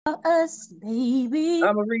us, baby.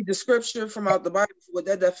 I'm gonna read the scripture from out the Bible for what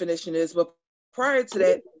that definition is. But prior to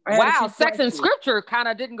that, I had a Wow, few sex and questions. scripture kind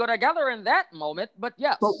of didn't go together in that moment, but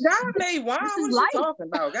yes. But God made wine. this What is is you life. talking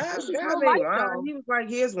about? God This is made real life, wine. though. He was like,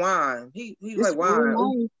 here's wine. He was This like, wine.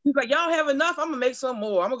 real life. He's like, y'all have enough? I'm gonna make some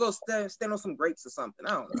more. I'm gonna go stand on some grapes or something.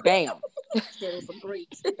 I don't know. Bam. Stand on some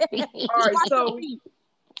grapes. All right, so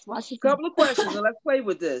a couple of questions, and let's play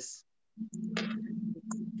with this.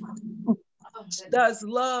 Does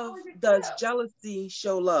jealousy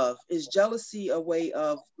show love? Is jealousy a way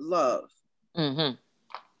of love? Mm-hmm.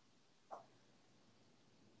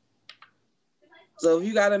 So if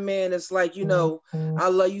you got a man that's like, you know, I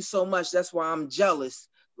love you so much, that's why I'm jealous.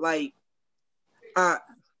 Like, all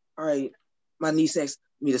right, my niece asked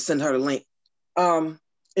me to send her the link.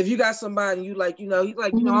 If you got somebody you like, you know, he's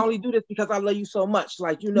like, you know, I only do this because I love you so much.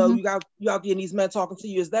 Like, you know, you out there and these men talking to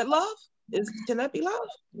you. Is that love? Can that be love?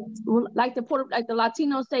 Well, like the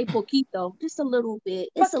Latinos say, poquito, just a little bit.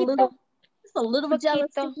 It's Poquito. a little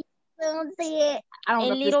jealousy. I don't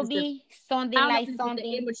know if it's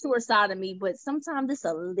the immature side of me, but sometimes it's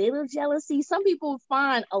a little jealousy. Some people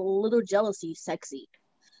find a little jealousy sexy,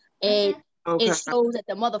 and it shows that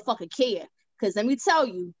the motherfucker care. Because let me tell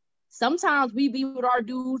you, sometimes we be with our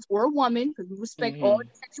dudes or a woman, because we respect all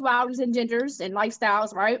sexualities and genders and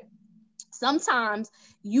lifestyles, right? Sometimes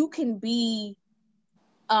you can be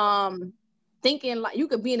thinking like you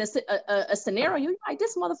could be in a scenario, you're like,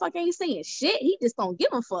 this motherfucker ain't saying shit, he just don't give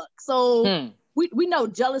a fuck. So we know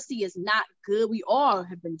jealousy is not good. We all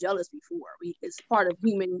have been jealous before. It's part of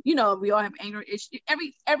human, you know, we all have anger.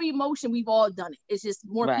 Every emotion, we've all done it. It's just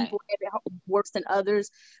more people have it worse than others.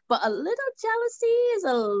 But a little jealousy is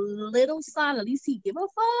a little sign, at least he give a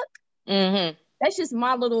fuck. That's just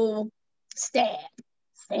my little stab.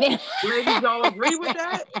 Ladies, y'all agree with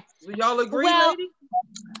that? Do y'all agree, ladies?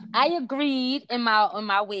 I agreed in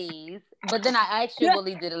my ways, but then I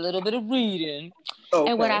actually did a little bit of reading. Okay.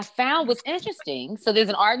 And what I found was interesting. So there's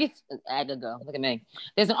an article. I had to go. Look at me.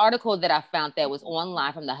 There's an article that I found that was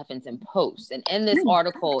online from the Huffington Post. And in this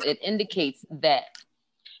article, it indicates that,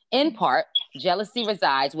 in part, jealousy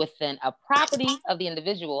resides within a property of the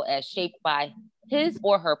individual as shaped by his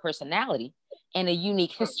or her personality and a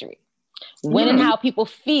unique history. When and how people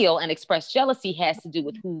feel and express jealousy has to do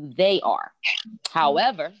with who they are.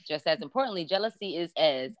 However, just as importantly, jealousy is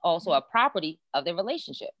as also a property of their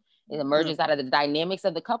relationship. It emerges out of the dynamics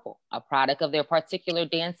of the couple, a product of their particular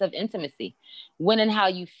dance of intimacy. When and how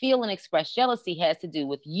you feel and express jealousy has to do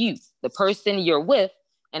with you, the person you're with,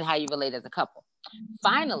 and how you relate as a couple.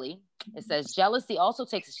 Finally, it says jealousy also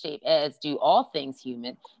takes shape, as do all things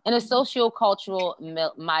human, in a socio-cultural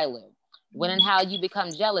milieu. When and how you become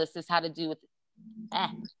jealous is how to do with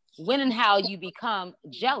when and how you become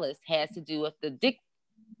jealous has to do with the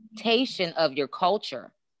dictation of your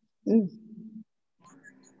culture,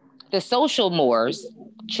 the social mores,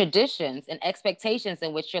 traditions, and expectations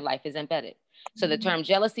in which your life is embedded. So the term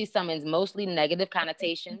jealousy summons mostly negative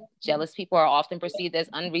connotations. Jealous people are often perceived as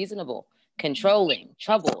unreasonable, controlling,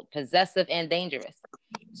 troubled, possessive, and dangerous.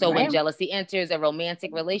 So when jealousy enters a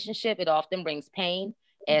romantic relationship, it often brings pain,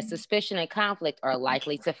 as suspicion and conflict are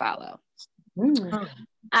likely to follow.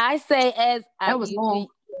 I say that was long.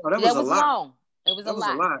 That was long. It was a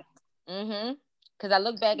lot. Because I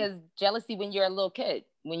look back as jealousy when you're a little kid,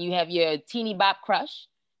 when you have your teeny bop crush.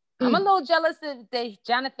 I'm a little jealous that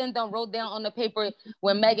Jonathan done wrote down on the paper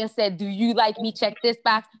when Megan said, "Do you like me? Check this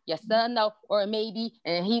box. Yes, sir, no, or maybe."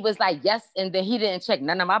 And he was like, "Yes," and then he didn't check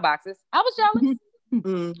none of my boxes. I was jealous.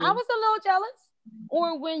 I was a little jealous.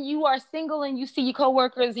 Or when you are single and you see your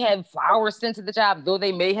coworkers have flowers sent to the job, though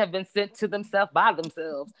they may have been sent to themselves by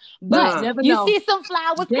themselves. But you see some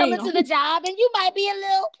flowers coming to the job and you might be a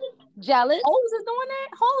little jealous. Hoes is doing that?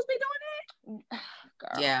 Hoes be doing that?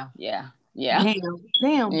 Girl. Yeah.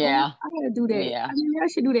 Damn. Yeah. I gotta do that. Yeah. I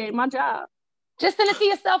should do that in my job. Just send it to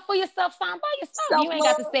yourself for yourself, sign by yourself. Self-love. You ain't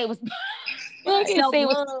got to say it was. You ain't got to say it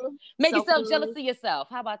was. Make yourself jealous of yourself.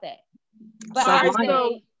 How about that? But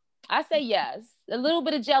I say yes. A little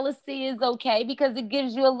bit of jealousy is okay because it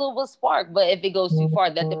gives you a little spark. But if it goes too far,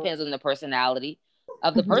 that depends on the personality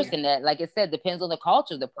of the person. That, like I said, depends on the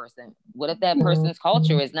culture of the person. What if that person's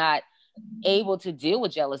culture is not able to deal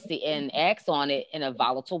with jealousy and acts on it in a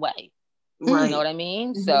volatile way? Right. You know what I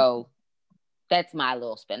mean? So that's my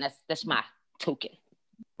little spin. That's my token.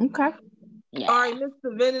 Okay. Yeah. All right, Miss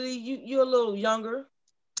Divinity, you're a little younger.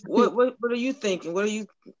 What are you thinking? What are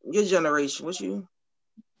your generation?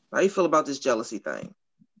 How you feel about this jealousy thing?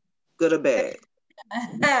 Good or bad?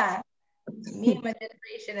 Me and my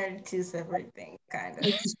generation are two separate things, kind of.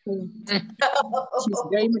 She's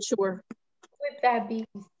very mature. With that being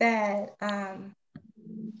said,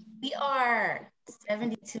 We are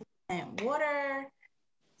 72% water,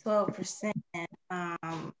 12%.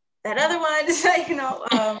 That other one is, you know,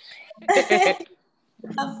 4%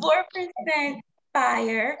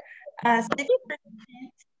 fire, 6%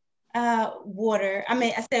 water. I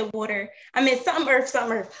mean, I said water. I mean, some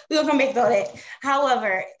earth. We're gonna make all that.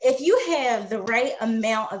 However, if you have the right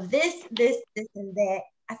amount of this, and that,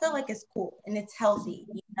 I feel like it's cool and it's healthy.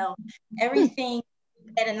 You know, everything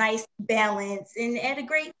at a nice balance and at a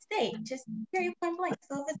great state. Just very point blank.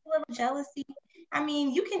 So if it's a little jealousy, I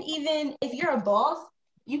mean, you can even, if you're a boss,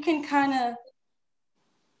 you can kind of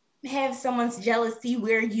have someone's jealousy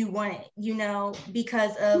where you want it, you know,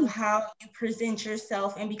 because of how you present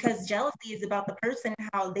yourself, and because jealousy is about the person and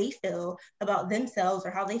how they feel about themselves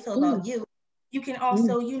or how they feel about you. You can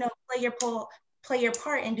also, you know, play your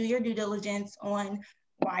part and do your due diligence on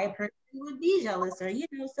why a person would be jealous, or, you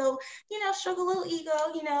know, so, you know, stroke a little ego,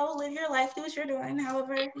 you know, live your life, do what you're doing,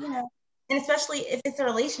 however, you know. And especially if it's a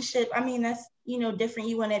relationship, I mean, that's, you know, different.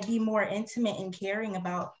 You want to be more intimate and caring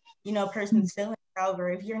about, you know, a person's feelings.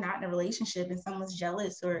 However, if you're not in a relationship and someone's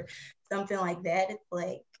jealous or something like that, it's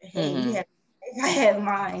like, hey, you have, I have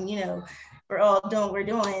mine, you know, we're all doing what we're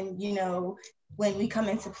doing, you know, when we come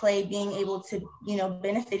into play, being able to, you know,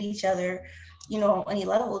 benefit each other, you know, on any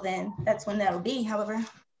level, then that's when that'll be. However,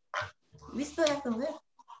 we still have to live.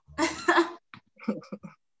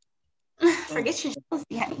 Forget your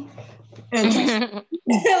jealousy, honey.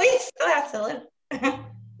 We still have to live.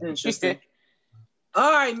 Interesting.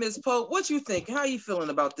 All right, Ms. Pope, what you think? How are you feeling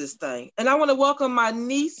about this thing? And I want to welcome my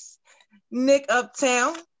niece, Nick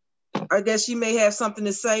Uptown. I guess she may have something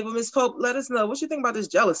to say, but Ms. Pope, let us know what you think about this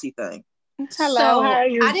jealousy thing. Hello, so, how are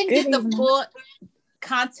you? I didn't get the full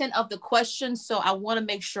content of the question, so I want to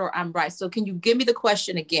make sure I'm right. So can you give me the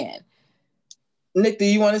question again? Nick, do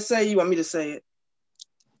you want to say it? You want me to say it?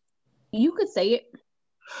 You could say it.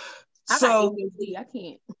 So I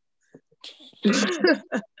can't.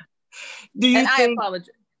 Do you think, I apologize.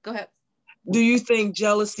 Go ahead. Do you think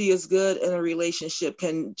jealousy is good in a relationship?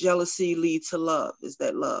 Can jealousy lead to love? Is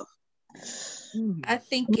that love? I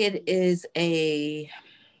think it is I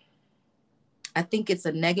think it's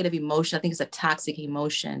a negative emotion. I think it's a toxic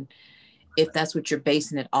emotion, if that's what you're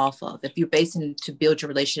basing it off of. If you're basing to build your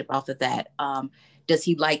relationship off of that, does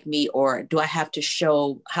he like me, or do I have to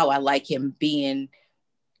show how I like him, being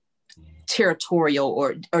territorial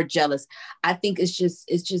or jealous? I think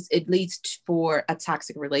it leads for a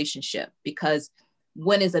toxic relationship, because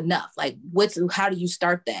when is enough? Like, how do you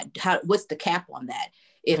start that? What's the cap on that?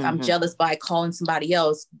 If I'm jealous by calling somebody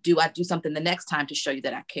else, do I do something the next time to show you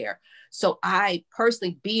that I care? So I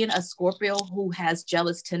personally, being a Scorpio who has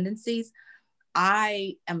jealous tendencies,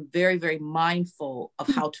 I am very, very mindful of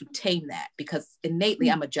how to tame that, because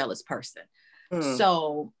innately I'm a jealous person.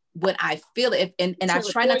 So when I feel it, and I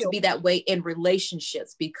try not to be that way in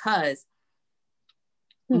relationships, because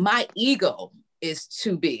my ego is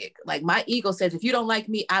too big. Like, my ego says, if you don't like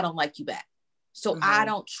me, I don't like you back. So I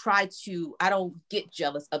don't get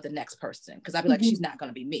jealous of the next person, because I'd be like, she's not going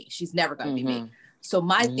to be me. She's never going to be me. So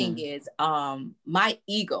my thing is, my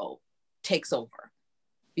ego takes over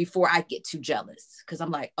before I get too jealous, because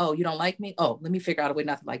I'm like, oh, you don't like me? Oh, let me figure out a way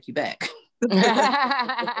not to like you back.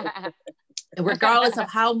 Regardless of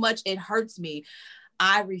how much it hurts me,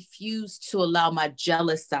 I refuse to allow my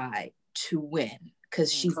jealous side to win,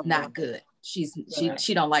 because she's not good. She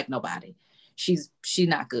don't like nobody. She's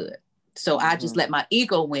not good. So I just let my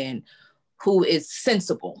ego win, who is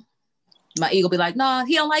sensible. My ego be like, nah,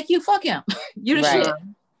 he don't like you, fuck him. You the shit.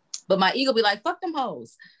 But my ego be like, fuck them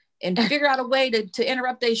hoes, and figure out a way to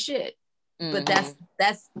interrupt their shit. But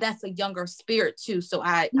that's a younger spirit too. So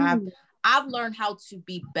I've learned how to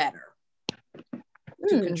be better,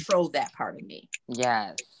 to control that part of me.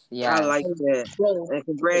 Yes. I like that. And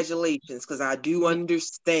congratulations, because I do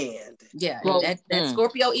understand. Yeah, that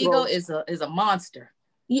Scorpio ego is a monster.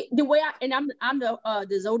 Yeah, the way I'm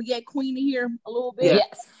the zodiac queen here a little bit.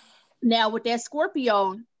 Yes. Now with that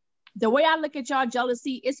Scorpio, the way I look at y'all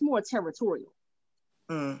jealousy, it's more territorial.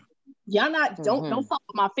 Y'all don't fuck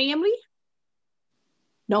with my family.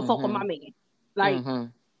 Don't fuck with my man. Like,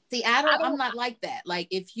 see, I'm not like that. Like,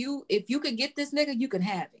 if you could get this nigga, you can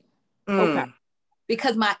have him. Okay.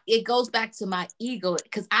 Because it goes back to my ego,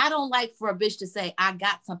 because I don't like for a bitch to say I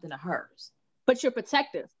got something of hers. But you're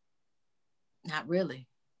protective. Not really.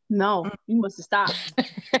 No, you must have stopped.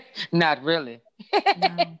 Not really.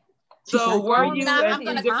 No. So were you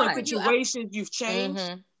in different situations? You've changed?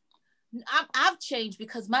 I've changed,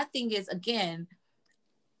 because my thing is, again,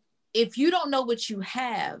 if you don't know what you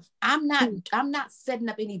have, I'm not setting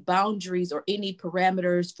up any boundaries or any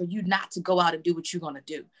parameters for you not to go out and do what you're going to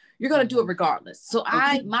do. You're going to do it regardless. So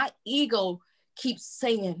my ego keeps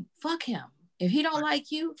saying, fuck him. If he don't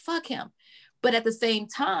like you, fuck him. But at the same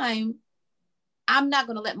time, I'm not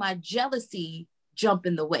going to let my jealousy jump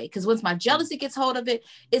in the way. Because once my jealousy gets hold of it,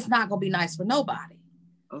 it's not going to be nice for nobody.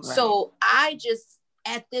 Okay. So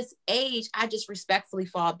at this age, I just respectfully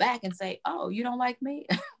fall back and say, oh, you don't like me?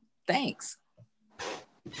 Thanks.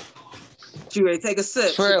 You ready to take a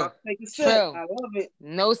sip? True. Take a sip. True. I love it.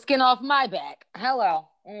 No skin off my back. Hello.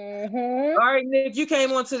 Mm-hmm. All right, Nick, you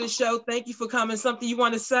came onto the show. Thank you for coming. Something you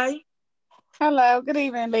want to say? Hello. Good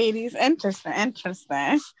evening, ladies. Interesting. I'm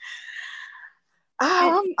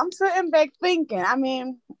sitting back thinking. I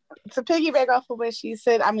mean, to piggyback off of what she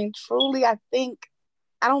said, I mean, truly, I think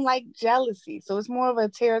I don't like jealousy. So it's more of a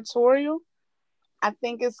territorial. I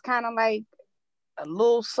think it's kind of like a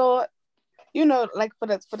little sort, you know, like for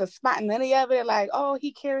the spontaneity of it, like, oh,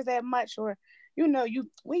 he cares that much, or, you know,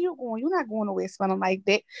 where you going? You're not going away smelling like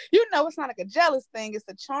that. You know, it's not like a jealous thing. It's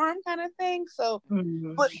a charm kind of thing. So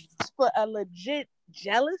but for a legit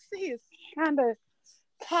jealousy, it's kind of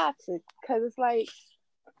toxic, because it's like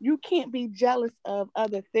you can't be jealous of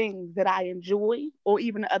other things that I enjoy or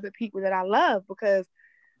even other people that I love, because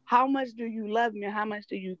how much do you love me, or how much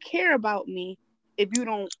do you care about me if you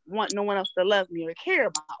don't want no one else to love me or care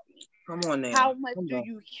about me? Come on now. How much do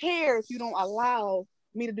you care if you don't allow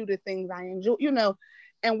me to do the things I enjoy? You know,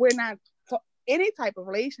 and we're not, so any type of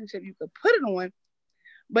relationship you could put it on,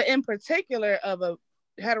 but in particular of a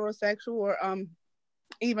heterosexual or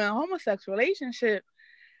even a homosexual relationship,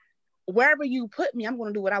 wherever you put me, I'm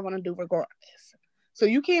going to do what I want to do regardless. So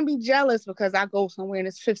you can't be jealous because I go somewhere and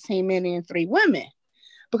it's 15 men and 3 women,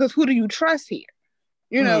 because who do you trust here?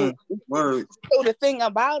 You know, so the thing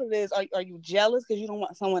about it is, are you jealous because you don't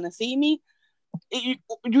want someone to see me? You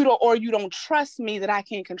don't trust me that I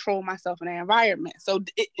can't control myself in that environment. So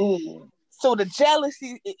so the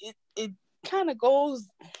jealousy, it kind of goes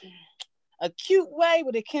a cute way,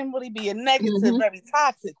 but it can really be a negative, very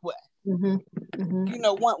toxic way. You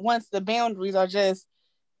know, once the boundaries are just,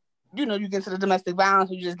 you know, you get to the domestic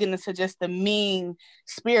violence, you just get into just the mean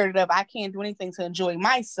spirit of, I can't do anything to enjoy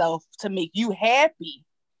myself to make you happy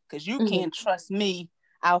because you can't trust me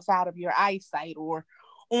outside of your eyesight, or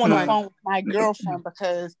on the phone with my girlfriend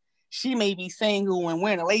because she may be single and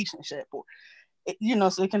we're in a relationship, or, you know,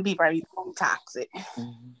 so it can be very toxic.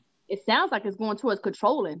 It sounds like it's going towards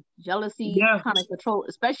controlling, jealousy, kind of control,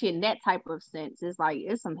 especially in that type of sense. It's like,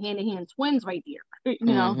 it's some hand-in-hand twins right there,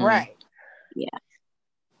 you know? Right. Yeah.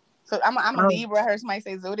 So I'm a Libra. I heard somebody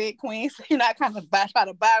say zodiac queen. So you know, I kind of try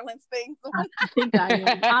to balance things. I think I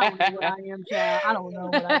am. I don't know what I am, child. I don't know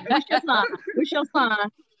what I am.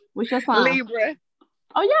 What's your sign? Libra.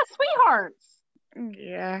 Oh yeah, sweethearts.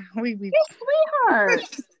 Yeah, You're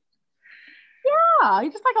sweethearts. Yeah,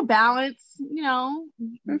 it's just like a balance, you know.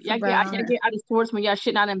 I just towards when y'all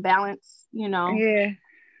shit not in balance, you know. Yeah.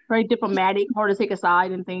 Very diplomatic, hard to take a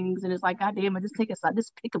side and things, and it's like, God damn it, just take a side,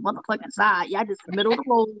 just pick a motherfucking side. Yeah, just the middle of the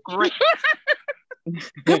road, great.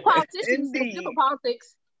 Good politicians, good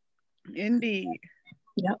politics. Indeed.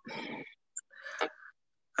 Yep.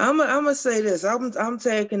 I'm gonna say this. I'm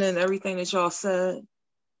taking in everything that y'all said.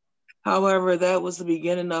 However, that was the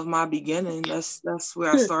beginning of my beginning. That's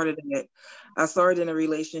where I started at. I started in a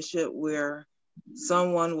relationship where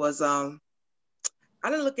someone was I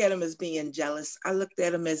didn't look at him as being jealous. I looked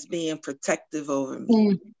at him as being protective over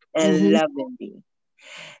me and loving me.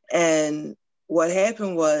 And what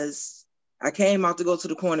happened was, I came out to go to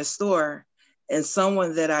the corner store, and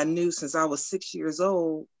someone that I knew since I was 6 years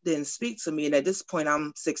old didn't speak to me. And at this point,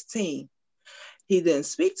 I'm 16. He didn't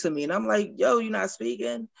speak to me. And I'm like, yo, you're not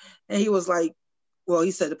speaking? And he was like, well, he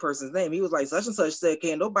said the person's name. He was like, such and such said,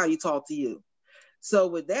 can't nobody talk to you. So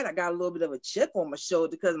with that, I got a little bit of a chip on my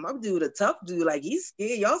shoulder, because my dude, a tough dude, like, he's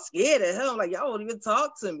scared. Y'all scared of him. Like, y'all won't even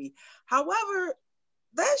talk to me. However,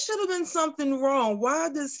 that should have been something wrong. Why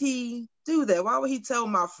does he do that? Why would he tell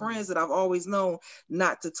my friends that I've always known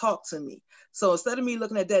not to talk to me? So instead of me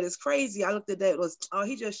looking at that as crazy, I looked at that as, oh,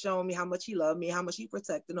 he just showing me how much he loved me, how much he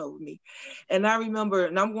protected over me. And I remember,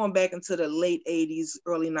 and I'm going back into the late 80s,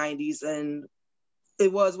 early 90s, and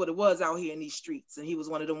it was what it was out here in these streets. And he was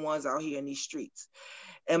one of the ones out here in these streets.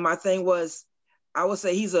 And my thing was, I would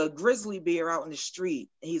say he's a grizzly bear out in the street.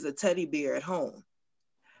 And he's a teddy bear at home.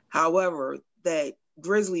 However, that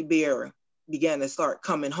grizzly bear began to start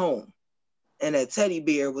coming home, and that teddy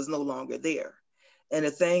bear was no longer there. And the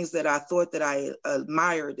things that I thought that I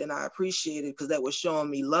admired and I appreciated, because that was showing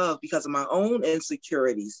me love because of my own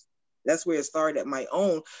insecurities, That's where it started at my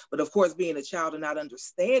own. But of course, being a child and not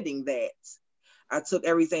understanding that, I took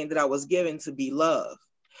everything that I was given to be love.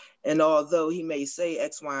 And although he may say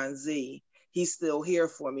X, Y, and Z, he's still here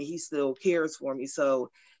for me. He still cares for me.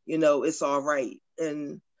 So, it's all right.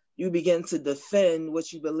 And you begin to defend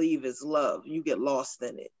what you believe is love. You get lost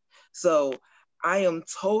in it. So I am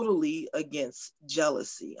totally against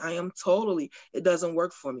jealousy. It doesn't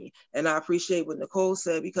work for me. And I appreciate what Nicole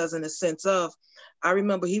said, because in the sense of, I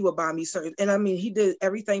remember he would buy me certain, and I mean, he did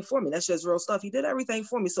everything for me. That's just real stuff. He did everything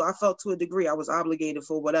for me. So I felt to a degree I was obligated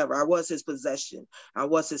for whatever. I was his possession. I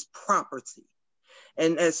was his property.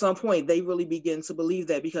 And at some point they really begin to believe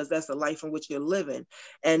that, because that's the life in which you're living.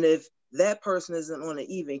 And if that person isn't on an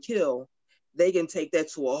even kill, they can take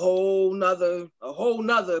that to a whole nother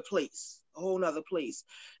place.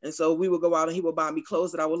 And so we would go out and he would buy me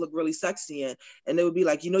clothes that I would look really sexy in. And they would be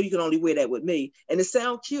like, you can only wear that with me. And it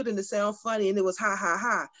sounded cute and it sounded funny and it was ha, ha,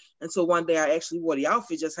 ha. And so one day I actually wore the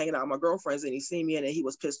outfit just hanging out with my girlfriends, and he seen me in it, he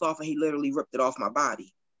was pissed off and he literally ripped it off my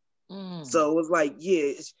body. So it was like,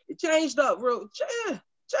 it changed up changed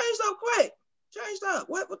up quick.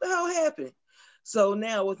 What the hell happened? So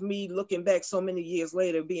now with me looking back so many years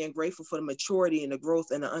later, being grateful for the maturity and the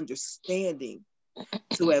growth and the understanding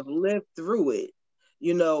to have lived through it,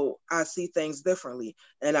 I see things differently.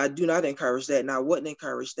 And I do not encourage that. And I wouldn't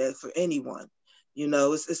encourage that for anyone.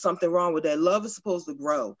 It's something wrong with that. Love is supposed to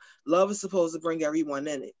grow. Love is supposed to bring everyone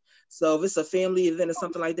in it. So if it's a family event or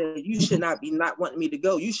something like that, you should not be not wanting me to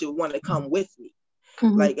go. You should want to come with me.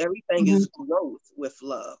 Like everything is growth with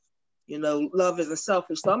love. Love isn't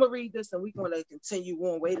selfish. So I'm gonna read this and we're gonna continue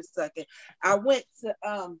on. Wait a second. I went to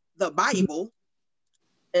the Bible,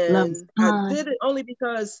 and I did it only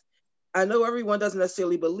because I know everyone doesn't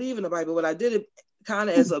necessarily believe in the Bible, but I did it kind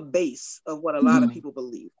of as a base of what a lot of people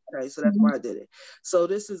believe. Okay, so that's why I did it. So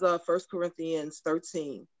this is 1 Corinthians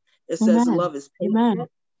 13. It says, love is patient.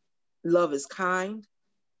 Love is kind.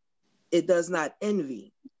 It does not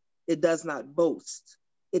envy. It does not boast.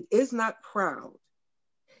 It is not proud.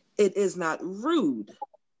 It is not rude.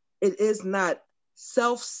 It is not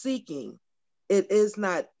self-seeking. It is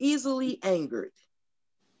not easily angered.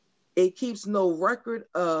 It keeps no record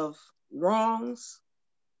of wrongs.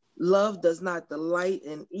 Love does not delight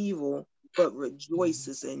in evil, but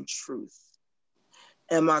rejoices in truth.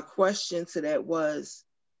 And my question to that was,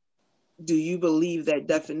 do you believe that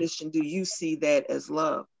definition? Do you see that as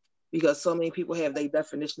love? Because so many people have their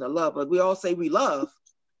definition of love, but we all say we love,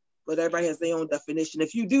 but everybody has their own definition.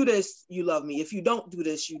 If you do this, you love me. If you don't do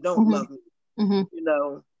this, you don't love me.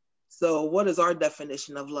 So what is our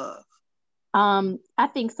definition of love? I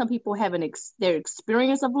think some people have their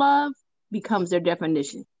experience of love becomes their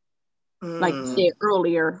definition. Like you said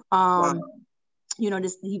earlier,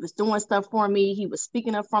 he was doing stuff for me. He was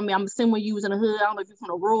speaking up for me. I'm assuming when you was in the hood. I don't know if you're from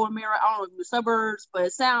the rural area. I don't know if you're in the suburbs, but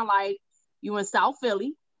it sounded like you in South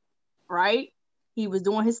Philly, right? He was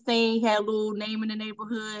doing his thing, had a little name in the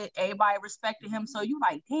neighborhood. Everybody respected him. So you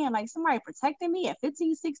like, damn, like somebody protecting me at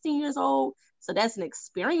 15, 16 years old. So that's an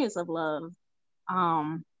experience of love.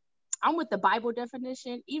 I'm with the Bible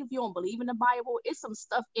definition. Even if you don't believe in the Bible, it's some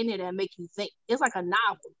stuff in it that make you think. It's like a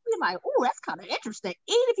novel. You're like, oh, that's kind of interesting.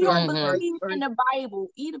 Even if you don't believe in the Bible,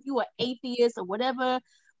 even if you're an atheist or whatever,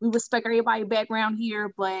 we respect everybody's background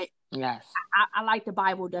here. But yes, I like the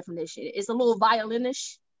Bible definition. It's a little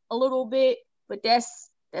violinish, a little bit, but that's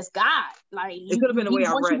God. Like it could have been the way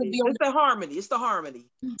I read it. It's the harmony. It's the harmony.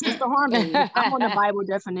 I'm on the Bible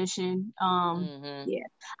definition. Yeah,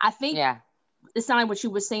 I think. Yeah. It sounded like what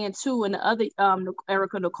you were saying too, and the other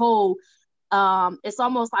Erica Nicole, it's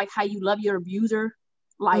almost like how you love your abuser.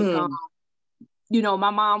 Like my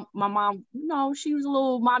mom, she was a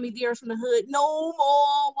little mommy dearest from the hood. No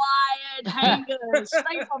more wired hangers,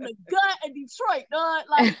 straight from the gut in Detroit, dog.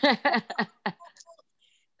 Like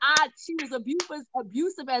she was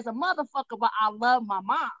abusive as a motherfucker, but I love my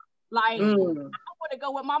mom. Like I want to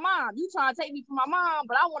go with my mom. You trying to take me from my mom,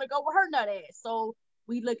 but I want to go with her nut ass. So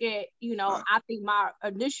we look at, I think my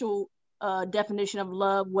initial definition of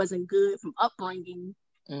love wasn't good from upbringing,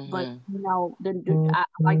 but I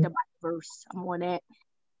like the Bible verse. I'm on that.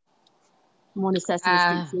 I'm on the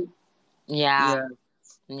Sesame Street too. Yeah.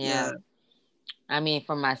 I mean,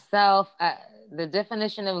 for myself, the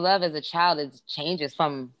definition of love as a child changes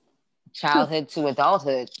from childhood to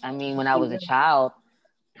adulthood. I mean, when I was a child,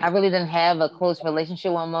 I really didn't have a close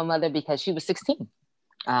relationship with my mother because she was 16.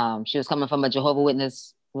 She was coming from a Jehovah's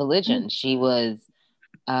Witness religion. She was,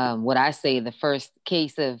 what I say, the first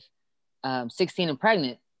case of 16 and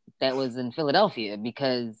pregnant that was in Philadelphia,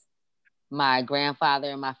 because My grandfather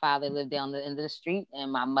and my father lived down the end of the street,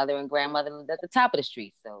 and my mother and grandmother lived at the top of the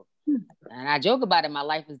street. So, and I joke about it, my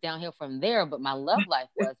life was downhill from there, but my love life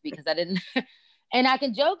was, because I didn't, and I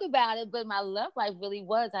can joke about it, but my love life really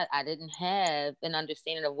was, I didn't have an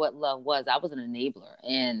understanding of what love was. I was an enabler.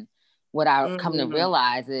 And what I come to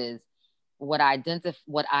realize is what I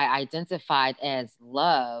identified as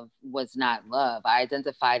love was not love. I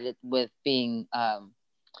identified it with being,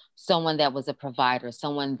 someone that was a provider,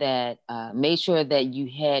 someone that made sure that you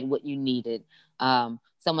had what you needed,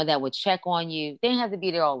 someone that would check on you. They didn't have to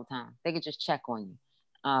be there all the time. They could just check on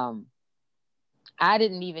you. I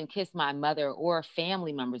didn't even kiss my mother or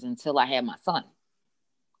family members until I had my son.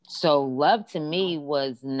 So love to me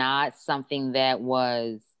was not something that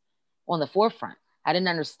was on the forefront. I didn't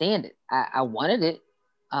understand it. I wanted it.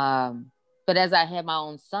 But as I had my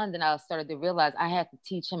own son, then I started to realize I had to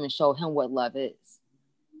teach him and show him what love is.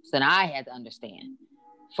 So then I had to understand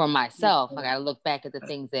for myself. I got to look back at the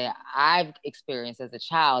things that I've experienced as a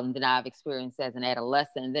child, and then I've experienced as an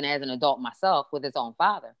adolescent, and then as an adult myself with his own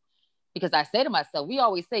father. Because I say to myself, we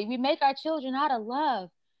always say we make our children out of love,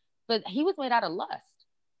 but he was made out of lust.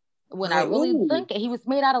 When I really think it, he was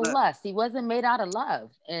made out of lust. He wasn't made out of love.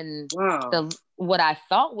 And what I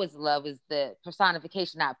thought was love is the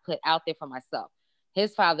personification I put out there for myself.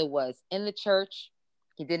 His father was in the church.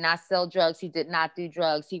 He did not sell drugs. He did not do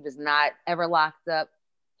drugs. He was not ever locked up.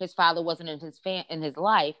 His father wasn't in his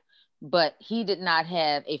life, but he did not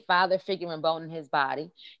have a father figure and bone in his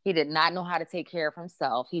body. He did not know how to take care of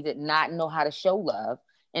himself. He did not know how to show love.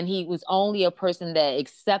 And he was only a person that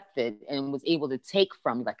accepted and was able to take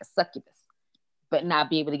from you like a succubus, but not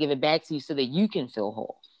be able to give it back to you so that you can feel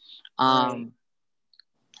whole.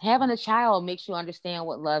 Having a child makes you understand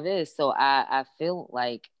what love is. So I feel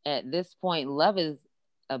like at this point, love is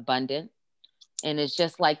abundant. And it's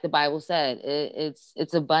just like the Bible said,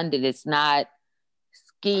 it's abundant. It's not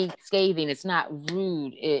scathing. It's not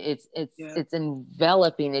rude. It's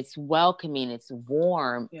enveloping. It's welcoming. It's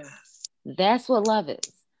warm. Yes. That's what love is.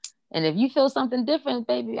 And if you feel something different,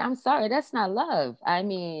 baby, I'm sorry, that's not love. I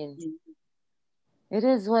mean, it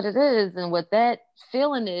is what it is. And what that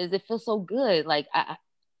feeling is, it feels so good. Like, I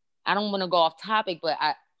don't want to go off topic, but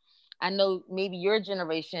I know maybe your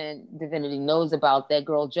generation, Divinity, knows about that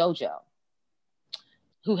girl, JoJo,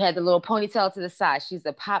 who had the little ponytail to the side. She's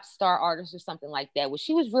a pop star artist or something like that. Well,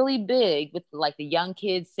 she was really big with like the young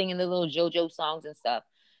kids singing the little JoJo songs and stuff.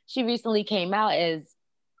 She recently came out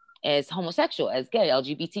as homosexual, as gay,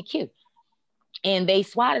 LGBTQ. And they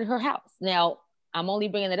swatted her house. Now, I'm only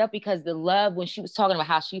bringing it up because the love, when she was talking about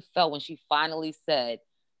how she felt when she finally said,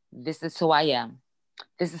 this is who I am.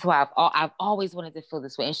 This is who I've always wanted to feel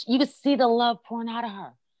this way. And you could see the love pouring out of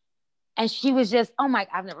her. And she was just, oh my,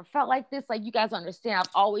 I've never felt like this. Like, you guys understand.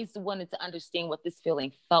 I've always wanted to understand what this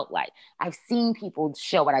feeling felt like. I've seen people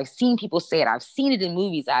show it. I've seen people say it. I've seen it in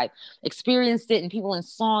movies. I've experienced it in people in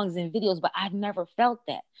songs and videos, but I've never felt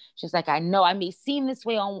that. She's like, I know I may seem this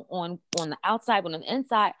way on the outside, but on the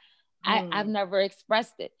inside, I've never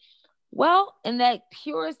expressed it. Well, in that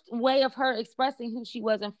purest way of her expressing who she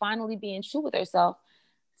was and finally being true with herself,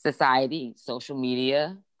 society, social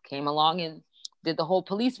media came along and did the whole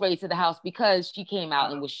police raid to the house because she came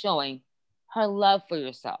out and was showing her love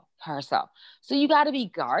for herself. So you got to be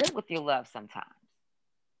guarded with your love sometimes.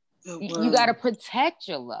 You got to protect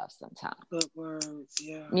your love sometimes. Good words,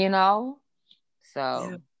 yeah. You know?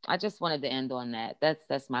 So I just wanted to end on that.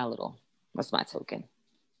 That's my token.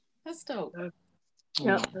 That's dope.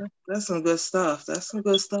 Yeah. That's some good stuff.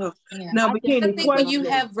 Yeah. Now, I think when you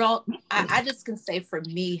have I just can say for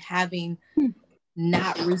me, having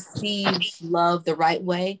not received love the right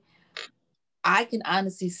way, I can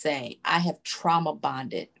honestly say I have trauma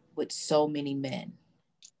bonded with so many men.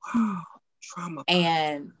 Wow, trauma.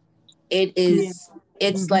 And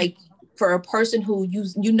it's like for a person who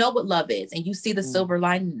you know what love is and you see the silver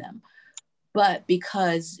lining in them, but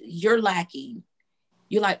because you're lacking,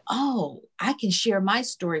 you're like, oh, I can share my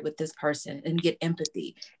story with this person and get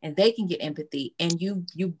empathy, and they can get empathy, and you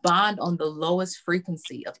bond on the lowest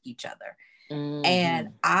frequency of each other. Mm-hmm. And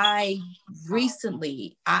I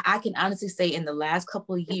recently, I can honestly say in the last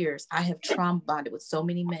couple of years, I have trauma bonded with so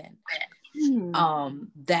many men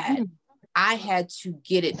that I had to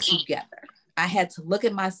get it together. I had to look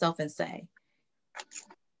at myself and say,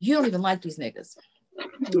 you don't even like these niggas.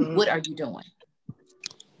 What are you doing?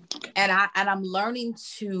 And I'm learning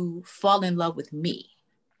to fall in love with me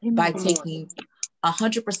by taking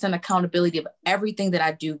 100% accountability of everything that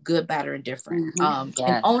I do, good, bad, or indifferent.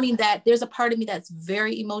 And owning that there's a part of me that's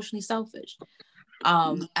very emotionally selfish.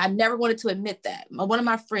 I never wanted to admit that. One of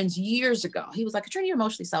my friends years ago, he was like, Katrina, you're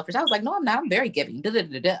emotionally selfish. I was like, no, I'm not. I'm very giving.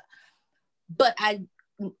 but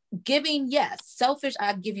yes, selfish,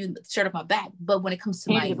 I give you the shirt off my back. But when it comes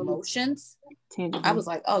to my emotions, I was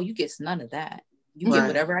like, oh, you get none of that. You get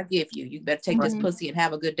whatever I give you. You better take this pussy and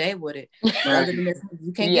have a good day with it. Other than this,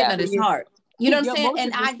 you can't get none of this heart. You know what I'm saying?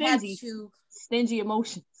 And I had to stingy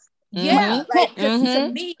emotions. Yeah, like to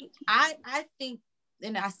me, I think,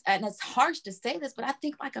 and it's harsh to say this, but I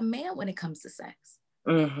think like a man when it comes to sex.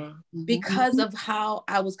 Because of how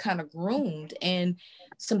I was kind of groomed and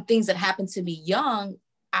some things that happened to me young,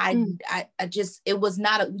 I just, it was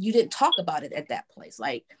not you didn't talk about it at that place.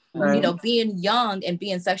 Like, you know, being young and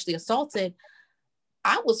being sexually assaulted,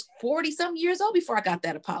 I was 40 some years old before I got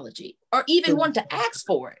that apology or even wanted to ask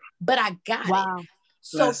for it, but I got it.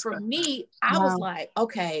 So for me, I was like,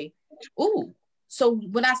 okay, ooh. So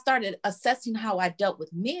when I started assessing how I dealt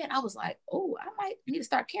with men, I was like, oh, I might need to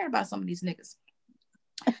start caring about some of these niggas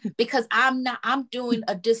because I'm doing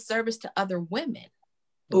a disservice to other women.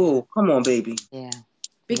 Oh, come on, baby. Yeah.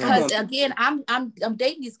 Because again, I'm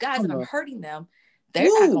dating these guys and I'm hurting them. They're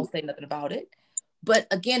not gonna say nothing about it. But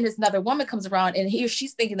again, this another woman comes around and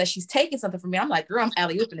she's thinking that she's taking something from me. I'm like, girl, I'm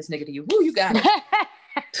alley-ooping this nigga to you. Woo, you got it.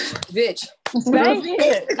 Bitch. Right?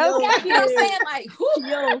 Okay. You know what I'm saying? Like,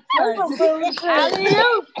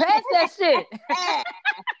 alley-oop, pass that shit.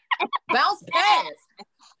 Bounce pass.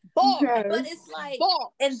 But it's like,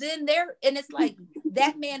 and then it's like,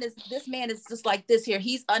 this man is just like this here.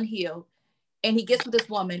 He's unhealed. And he gets with this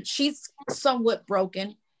woman. She's somewhat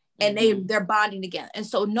broken. And they're bonding again. And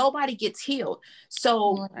so nobody gets healed.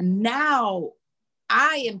 So now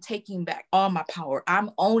I am taking back all my power.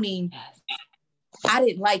 I'm owning, I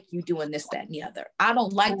didn't like you doing this, that, and the other. I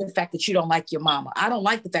don't like the fact that you don't like your mama. I don't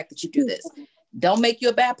like the fact that you do this. Don't make you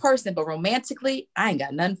a bad person, but romantically, I ain't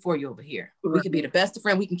got nothing for you over here. We can be the best of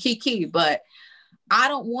friends. We can kiki, but I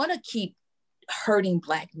don't want to keep hurting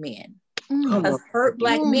Black men. Because hurt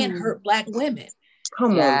Black men hurt Black women.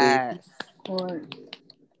 Come on, baby.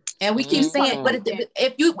 And we keep saying, but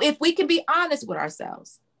if we can be honest with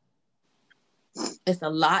ourselves, it's a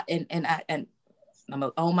lot. And I'm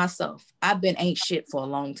gonna own myself. I've been ain't shit for a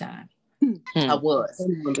long time. I was.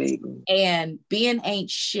 And being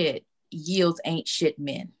ain't shit yields ain't shit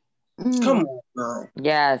men. Come on, girl.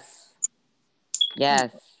 Yes.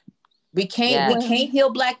 We can't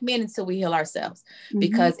heal Black men until we heal ourselves.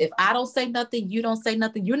 Because if I don't say nothing, you don't say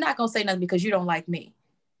nothing, you're not gonna say nothing because you don't like me.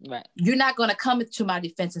 Right. You're not going to come to my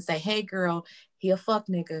defense and say, hey, girl, he a fuck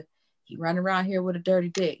nigga. He running around here with a dirty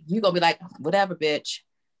dick. You're going to be like, whatever, bitch.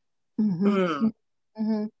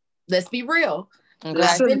 Let's be real. Okay.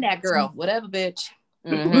 I've been that girl. Whatever, bitch.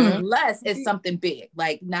 Unless it's something big.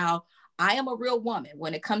 Like now, I am a real woman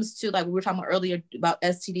when it comes to, like we were talking about earlier about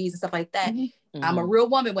STDs and stuff like that. I'm a real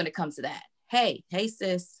woman when it comes to that. Hey,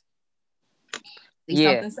 sis. See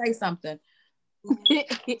something, say something.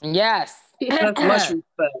 Yes.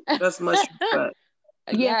 That's much respect.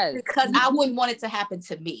 Yes. Because I wouldn't want it to happen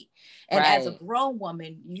to me. And as a grown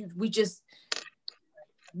woman, we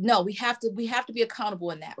have to be accountable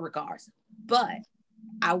in that regard. But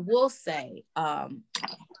I will say,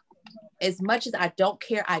 as much as I don't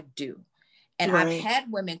care, I do. And I've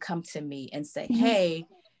had women come to me and say, hey,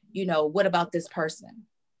 you know, what about this person?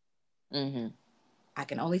 I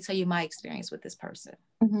can only tell you my experience with this person.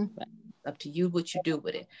 Up to you what you do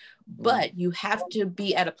with it. But you have to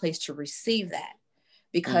be at a place to receive that.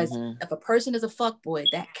 Because if a person is a fuckboy,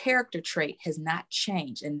 that character trait has not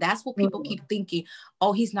changed. And that's what people keep thinking,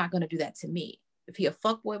 oh, he's not going to do that to me. If he a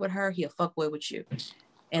fuckboy with her, he a fuckboy with you.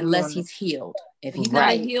 Unless he's healed. If he's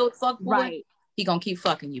not a healed fuckboy, he going to keep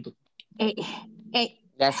fucking you.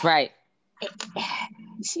 That's right.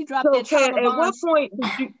 She dropped that trauma bomb.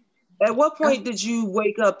 At what point did you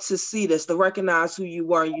wake up to see this, to recognize who you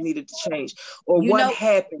were and you needed to change? Or what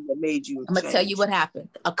happened that made you I'm going to tell you what happened.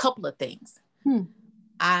 A couple of things.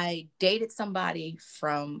 I dated somebody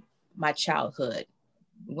from my childhood,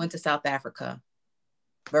 went to South Africa,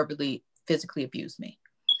 verbally, physically abused me.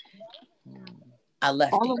 I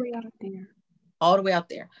left all the way out there. All the way out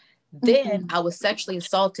there. Then I was sexually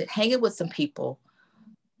assaulted, hanging with some people.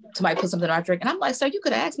 Somebody put something on our drink, and I'm like, "Sir, you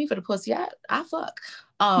could have asked me for the pussy. I fuck."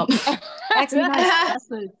 That's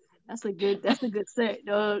a good set,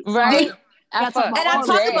 dog. Right. I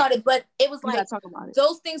talked about it, but it was like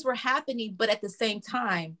those things were happening, but at the same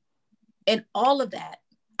time, in all of that,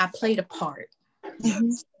 I played a part.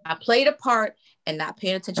 I played a part and not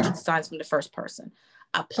paying attention to the signs from the first person.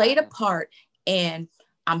 I played a part, and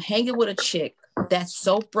I'm hanging with a chick that's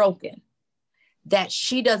so broken that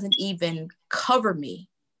she doesn't even cover me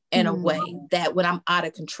in a way that when I'm out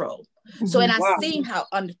of control. So, and I seen how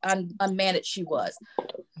unmanaged she was,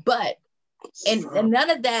 but, and none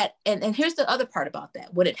of that. And here's the other part about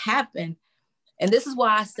that. When it happened, And this is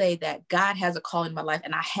why I say that God has a call in my life,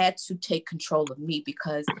 and I had to take control of me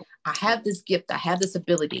because I have this gift, I have this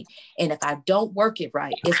ability, and if I don't work it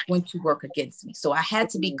right, it's going to work against me. So I had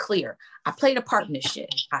to be clear. I played a part in this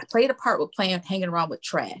shit. I played a part with hanging around with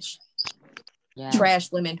trash. Yeah.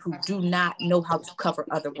 Trash women who do not know how to cover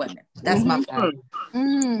other women. That's my fault.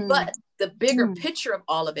 But the bigger picture of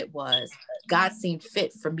all of it was God seemed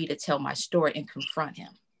fit for me to tell my story and confront him.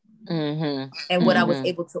 And what I was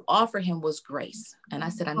able to offer him was grace. And I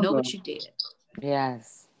said, I know what you did.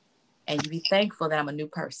 Yes. And you be thankful that I'm a new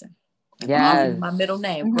person. Yes. My middle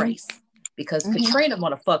name, Grace. Because Katrina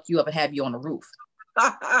want to fuck you up and have you on the roof.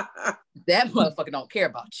 That motherfucker don't care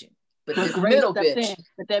about you. But this middle bitch,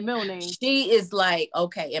 that middle name, she is like,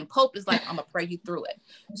 okay. And Pope is like, I'm gonna pray you through it.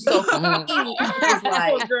 So for me, it's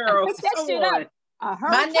like, girl,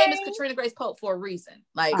 my name is Katrina Grace Pope for a reason.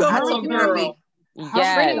 Like I told you earlier,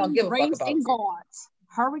 Katrina don't give a fuck about you.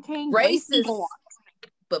 Hurricane Grace is,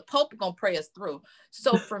 but Pope gonna pray us through.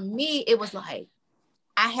 So for me, it was like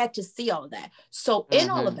I had to see all of that. So in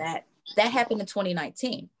all of that happened in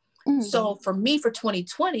 2019. So for me, for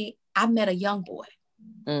 2020, I met a young boy.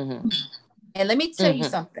 And let me tell you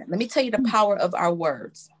something. Let me tell you the power of our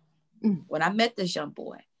words. When I met this young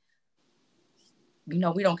boy, you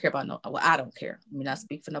know, we don't care about I don't care. I mean, I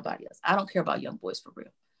speak for nobody else. I don't care about young boys for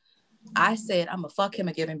real. I said, I'm gonna fuck him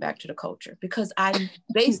and give him back to the culture because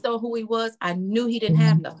based on who he was, I knew he didn't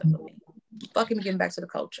have nothing for me. Fuck him and give him back to the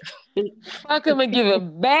culture. Fuck him and give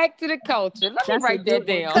him back to the culture. Let me write that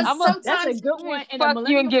down. That's a good one. Fuck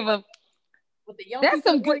you and give him. That's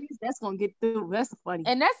some good. That's gonna get through. That's funny.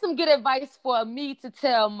 And that's some good advice for me to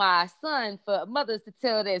tell my son, for mothers to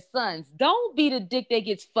tell their sons. Don't be the dick that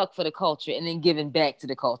gets fucked for the culture and then giving back to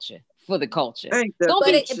the culture for the culture.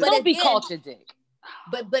 Don't be culture dick.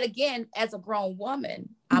 But again, as a grown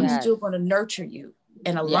woman, I'm still going to nurture you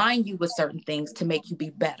and align you with certain things to make you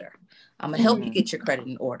be better. I'm going to help you get your credit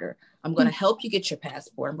in order. I'm going to help you get your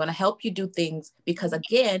passport. I'm going to help you do things because,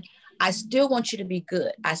 again, I still want you to be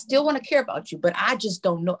good. I still want to care about you, but I just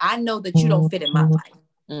don't know. I know that you don't fit in my life.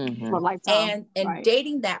 And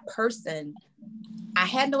dating that person, I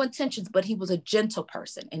had no intentions, but he was a gentle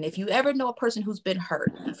person. And if you ever know a person who's been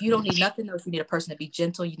hurt, if you don't need nothing, or if you need a person to be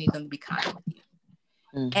gentle, you need them to be kind with you.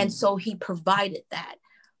 And so he provided that.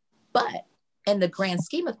 But in the grand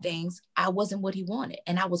scheme of things, I wasn't what he wanted.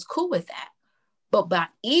 And I was cool with that. But my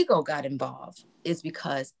ego got involved is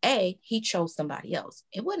because he chose somebody else.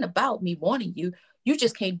 It wasn't about me wanting you. You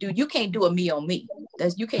can't do a me on me.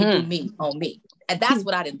 You can't do me on me. And that's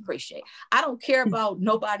what I didn't appreciate. I don't care about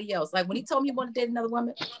nobody else. Like when he told me he wanted to date another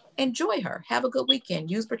woman, enjoy her. Have a good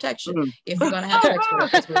weekend. Use protection if you're going to have sex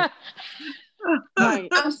with her.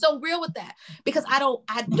 I'm so real with that because I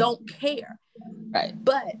don't care. Right.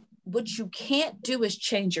 But what you can't do is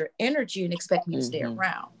change your energy and expect me to stay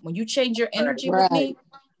around. When you change your energy with me,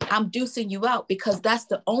 I'm deucing you out because that's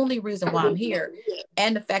the only reason why I'm here.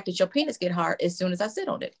 And the fact that your penis get hard as soon as I sit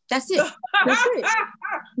on it. That's it. That's it.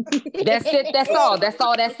 That's it. That's all. That's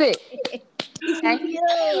all. That's it.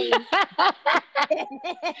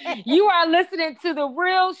 You are listening to the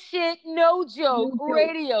Real Shit No Joke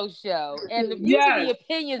radio show, and the views and the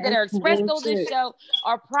opinions that are expressed on this show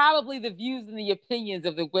are probably the views and the opinions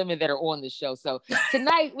of the women that are on the show. So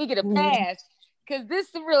tonight we get a pass because this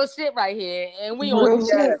is some real shit right here, and we on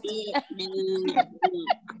shit.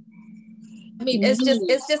 I mean,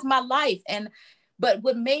 it's just my life, but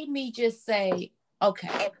what made me just say,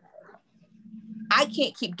 okay, I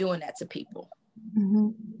can't keep doing that to people.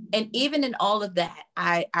 And even in all of that,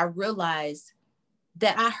 I realized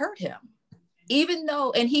that I hurt him. Even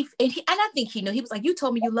though, and I think he knew. He was like, "You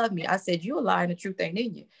told me you love me." I said, "You a lie, and the truth ain't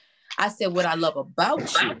in you." I said, "What I love about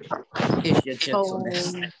you is your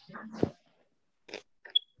gentleness."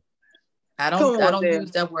 I don't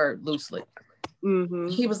use that word loosely.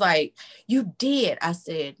 He was like, "You did." I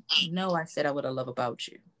said, "No." I said, "I what I love about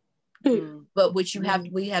you." But what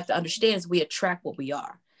we have to understand is we attract what we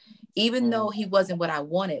are. Even though he wasn't what I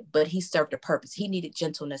wanted, but he served a purpose. He needed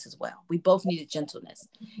gentleness as well. We both needed gentleness.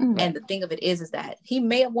 And the thing of it is that he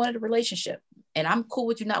may have wanted a relationship, and I'm cool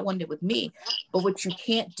with you not wanting it with me. But what you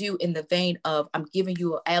can't do in the vein of I'm giving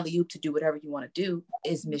you an alley-oop to do whatever you want to do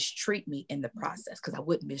is mistreat me in the process, because I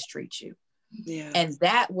wouldn't mistreat you. Yeah. And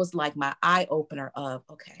that was like my eye opener of,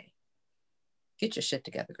 okay, get your shit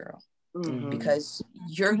together, girl. Because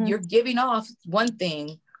you're giving off one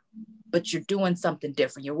thing, but you're doing something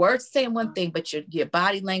different. Your words saying one thing, but your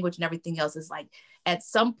body language and everything else is like, at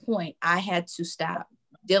some point I had to stop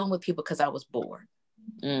dealing with people because I was bored.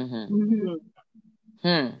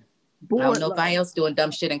 I don't know if I else doing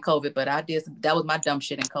dumb shit in COVID, but I did. That was my dumb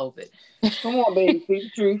shit in COVID. Come on, baby. Speak the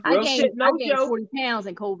truth. I gained 40 pounds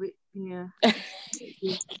in COVID. Yeah.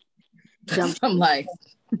 I'm like,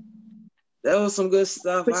 that was some good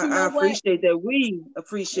stuff. I appreciate that. We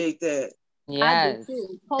appreciate that. Yes.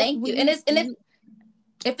 Thank you. And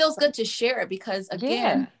it feels good to share it because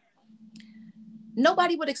again,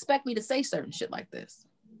 nobody would expect me to say certain shit like this.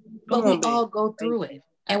 But we all go through it.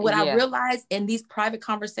 And what I realized in these private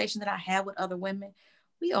conversations that I have with other women,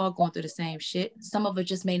 we all going through the same shit. Some of it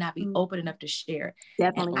just may not be open enough to share.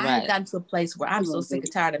 Definitely. And I had gotten to a place where I'm so sick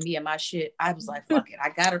and tired of me and my shit. I was like, fuck it. I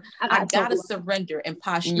gotta surrender and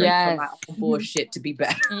prostrate for my own bullshit to be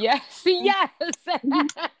better. Yes.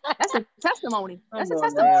 That's a testimony. That's a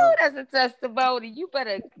testimony. That's a testimony. You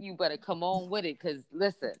better come on with it, because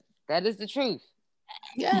listen, that is the truth.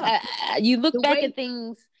 Yeah. You look back at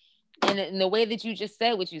things in the way that you just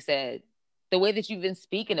said what you said, the way that you've been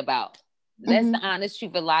speaking about. That's the honest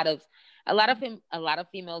truth. A lot of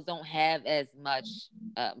females don't have as much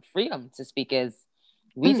freedom to speak as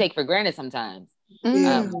we take for granted sometimes.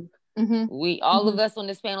 We all of us on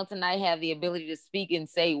this panel tonight have the ability to speak and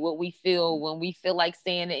say what we feel when we feel like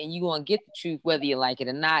saying it, and you're gonna get the truth whether you like it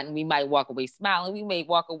or not. And we might walk away smiling. We may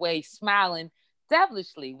walk away smiling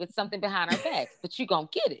devilishly with something behind our backs, but you're gonna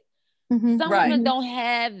get it. Some women don't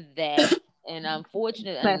have that. And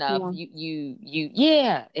unfortunate enough, you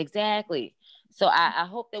exactly. So I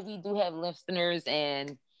hope that we do have listeners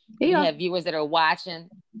and we have viewers that are watching.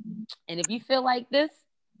 And if you feel like this,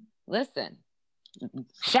 listen,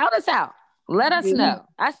 shout us out. Let us know.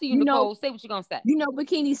 I see you, Nicole. Say what you're gonna say.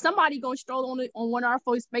 Bikini, somebody gonna stroll on one of our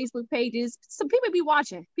Facebook pages. Some people be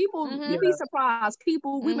watching. People, you'd be surprised.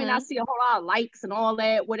 People, we may not see a whole lot of likes and all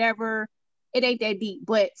that, whatever. It ain't that deep,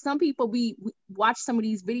 but some people we watch some of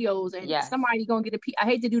these videos and somebody gonna get a piece. I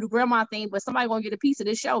hate to do the grandma thing, but somebody gonna get a piece of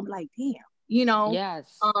this show. I'm like, damn,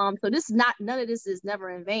 Yes. So this is none of this is never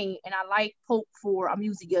in vain. And I like Pope for I'm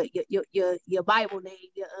using your Bible name,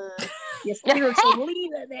 your spiritual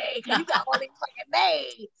leader name, because you got all these fucking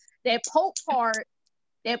names. That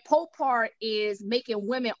Pope part is making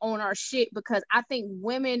women own our shit, because I think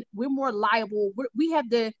women, we're more liable. We have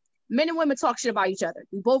the men and women talk shit about each other.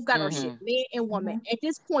 We both got our shit, men and women. At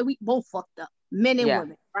this point, we both fucked up, men and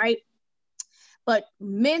women, right? But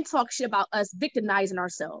men talk shit about us victimizing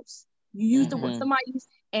ourselves. You use the word somebody used,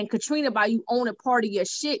 and Katrina, by you own a part of your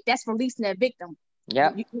shit, that's releasing that victim.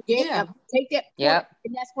 Yep. Take that. Yep.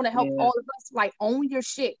 And that's going to help all of us, like, own your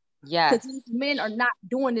shit. Yeah. Because these men are not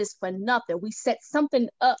doing this for nothing. We set something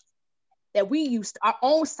up that we used our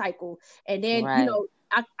own cycle, and then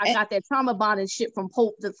I got that trauma bonding shit from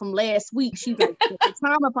Pope from last week. She like the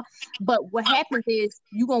trauma, but what happens is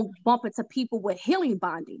you gonna bump into people with healing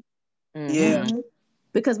bonding.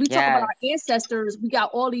 Because we talk about our ancestors, we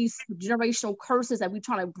got all these generational curses that we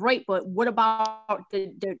trying to break. But what about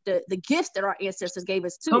the gifts that our ancestors gave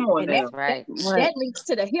us too? Come on, and that links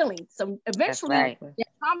to the healing. So eventually, the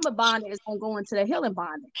trauma bonding is gonna go into the healing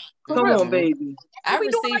bonding. Come on, baby. That's what we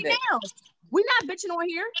doing right now. We're not bitching on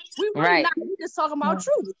here. We really not. We just talking about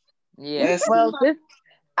truth. Yes. Well,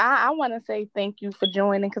 I want to say thank you for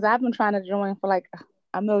joining, because I've been trying to join for like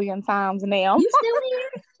a million times now. You still here?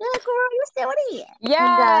 Yeah, girl, you still here?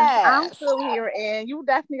 Yeah, I'm still here, and you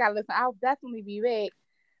definitely gotta listen. I'll definitely be back,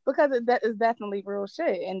 because it is definitely real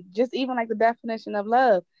shit. And just even like the definition of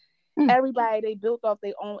love, everybody, they built off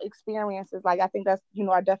their own experiences. Like, I think that's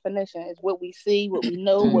our definition is what we see, what we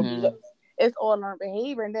know, what we look. It's all learned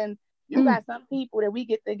behavior, and then you got some people that we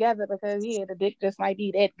get together because the dick just might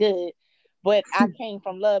be that good. But I came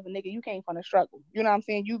from love, and nigga, you came from the struggle. You know what I'm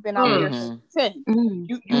saying? You've been out here since 10.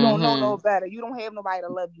 You don't know no better. You don't have nobody to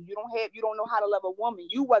love you. You don't know how to love a woman.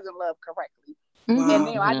 You wasn't loved correctly. And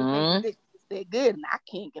now I just think this is that good, and I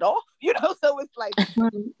can't get off. So it's like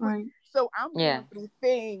so I'm going through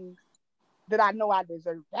things that I know I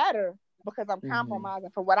deserve better, because I'm compromising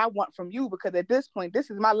for what I want from you, because at this point, this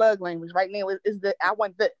is my love language right now, is that I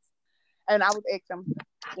want this. And I was asking,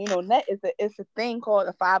 Net it's a thing called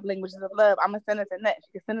the 5 languages of love. I'm gonna send it to Net.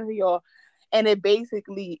 She can send it to y'all, and it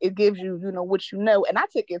basically gives you, what you know. And I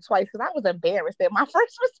took it twice because I was embarrassed at my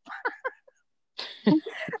first response, and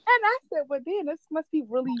I said, "Well, then this must be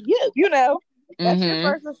really you, That's your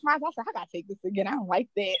first response." I said, "I gotta take this again. I don't like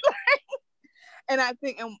that." And I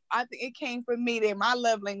think it came from me that my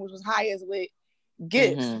love language was highest with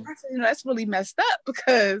gifts. I said, that's really messed up,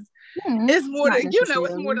 because it's more than it's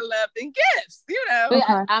more to love than gifts, But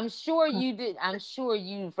I'm sure you did. I'm sure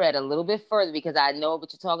you've read a little bit further, because I know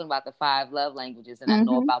what you're talking about, the 5 love languages, and I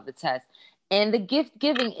know about the test and the gift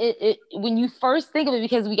giving. It when you first think of it,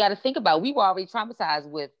 because we got to think about, we were already traumatized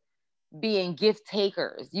with being gift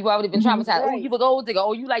takers. You've already been traumatized. Oh, you were gold digger.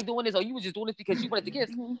 Oh, you like doing this. Oh, you were just doing this because you wanted the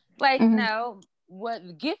gift. Like, no,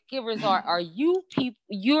 what gift givers are you people,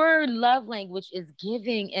 your love language is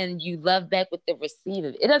giving and you love back with the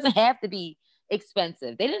receiving. It doesn't have to be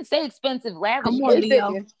expensive. They didn't say expensive, lavish. Come on,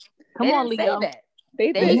 Leo. Come on, Leo.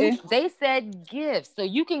 Say that. They said gifts. So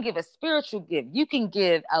you can give a spiritual gift. You can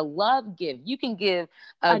give a love gift. You can give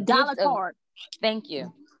a dollar card. Thank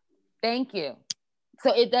you.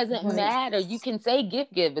 So it doesn't matter. You can say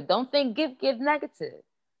gift give, but don't think gift give negative.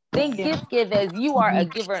 Think gift give as you are a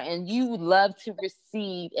giver and you love to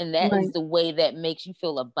receive, and that is the way that makes you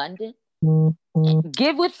feel abundant.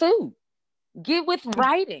 Give with food. Give with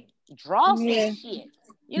writing. Draw some shit.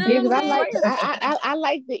 You know what I'm saying? I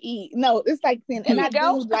like to eat. No, it's like, and I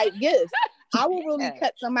do like gifts. I will really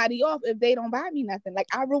cut somebody off if they don't buy me nothing. Like,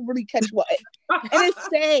 I will really cut you off. And it's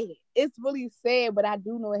sad. It's really sad, but I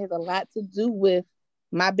do know it has a lot to do with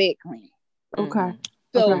my bed clean. Okay.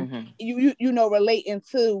 So you know, relating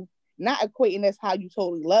to not equating that's how you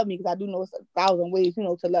totally love me, because I do know it's 1,000 ways, you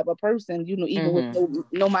know, to love a person, you know, even with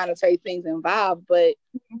no monetary things involved. But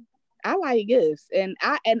I like gifts, and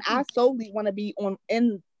I solely want to be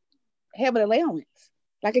and have an allowance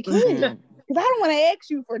like a kid, because I don't want to ask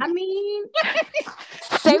you for that. I mean,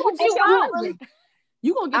 say what you want.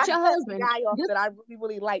 You gonna get your husband guy off that I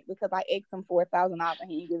really like, because I asked him for $1,000 and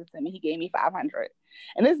he didn't give it to me. He gave me $500,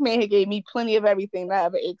 and this man, he gave me plenty of everything that I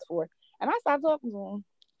ever asked for, and I started talking to him,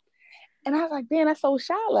 and I was like, "Damn, that's so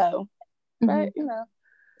shallow." But you know,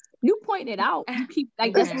 you point it out. You keep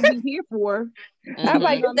like, that's what we're here for. I'm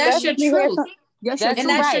like, that's your truth. That's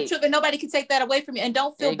your truth, and nobody can take that away from you. And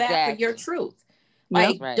don't feel bad for your truth.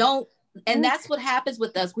 Like, don't. And that's what happens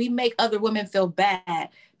with us. We make other women feel bad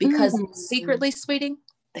because secretly, sweetie,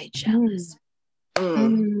 they jealous.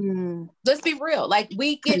 Let's be real. Like,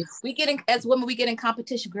 we get in, as women, we get in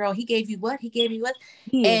competition. Girl, he gave you what? He gave you what?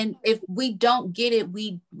 And if we don't get it,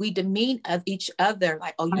 we demean of each other.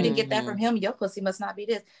 Like, oh, you didn't get that from him. Your pussy must not be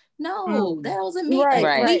this. No, that doesn't mean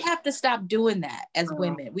that. We have to stop doing that as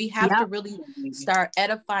women. We have to really start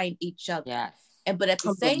edifying each other. Yes. But at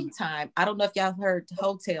the same time, I don't know if y'all heard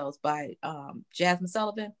Hotels by Jasmine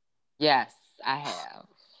Sullivan. Yes, I have.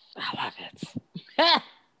 I love it.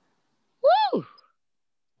 Woo!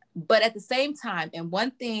 But at the same time, and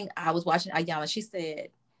one thing I was watching Ayala, she said,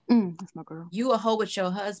 that's my girl. You a hoe with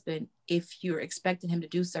your husband if you're expecting him to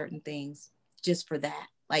do certain things just for that.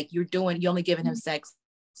 Like, you're only giving him sex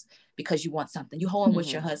because you want something. You hoeing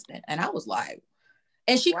with your husband. And I was like,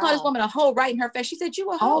 and she called this woman a hoe right in her face. She said,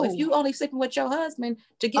 you a hoe if you only sleeping with your husband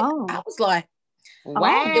to get. I was like,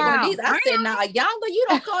 wow. Get one of these. I said, nah, Ayala, you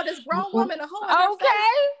don't call this grown woman a hoe in her face.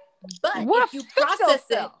 But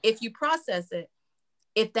if you process it,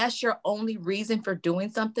 if that's your only reason for doing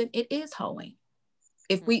something, it is hoeing.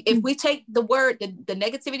 If we take the word, the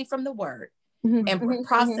negativity from the word, and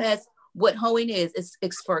process what hoeing is,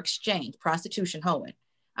 it's for exchange, prostitution, hoeing.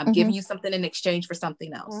 I'm giving you something in exchange for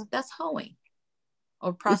something else. That's hoeing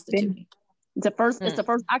or prostituting. It's the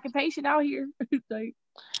first occupation out here.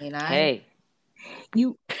 Hey.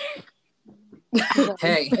 You.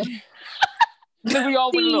 Hey. We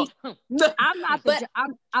all look. I'm not.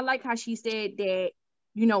 I like how she said that.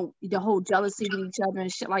 You know, the whole jealousy with each other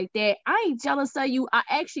and shit like that. I ain't jealous of you. I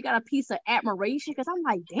actually got a piece of admiration, because I'm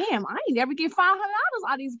like, damn, I ain't never get $500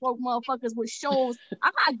 out of these broke motherfuckers, which shows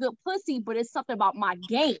I got good pussy, but it's something about my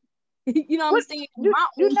game. You know what I'm saying? You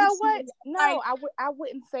know what? No, I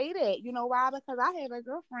wouldn't say that. You know why? Because I have a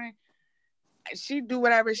girlfriend. She do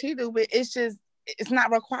whatever she do, but it's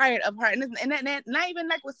not required of her. And not even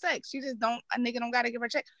like with sex. She just a nigga don't gotta give her a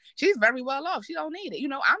check. She's very well off. She don't need it. You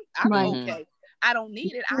know, I'm okay. I don't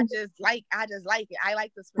need it. I just like it. I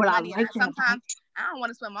like to spend money. And sometimes I don't want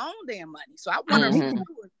to spend my own damn money. So I want her to do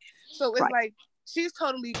it. So it's like, she's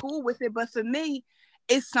totally cool with it. But for me,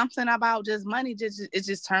 it's something about just money. It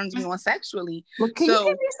just turns me on sexually. Well, can you give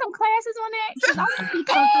me some classes on that? Because I want to be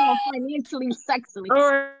something financially, sexually.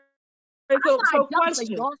 So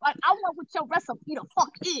question. I want what your recipe the fuck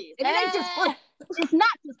is. And it ain't just pussy. It's not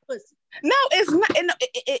just pussy. No, it's not.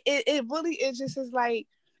 It really is just is like,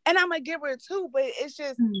 and I'm a giver too, but it's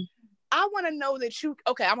just, I want to know that I'm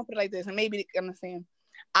going to put it like this, and maybe you understand.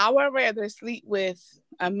 I would rather sleep with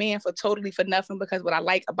a man for nothing because what I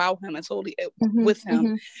like about him and totally with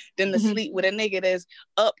him than to sleep with a nigga that's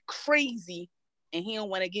up crazy and he don't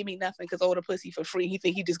want to give me nothing because all the pussy for free. He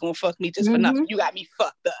think he just going to fuck me just for nothing. You got me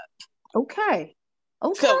fucked up. Okay.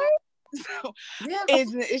 So So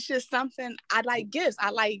it's just something. I like gifts. I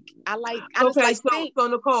like. Okay, so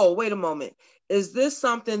Nicole, wait a moment. Is this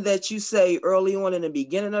something that you say early on in the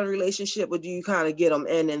beginning of the relationship, or do you kind of get them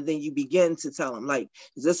in and then you begin to tell him? Like,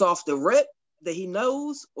 is this off the rip that he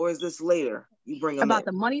knows, or is this later you bring him about in?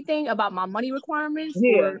 The money thing, about my money requirements?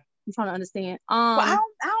 Yeah, or I'm trying to understand. But I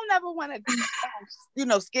don't ever want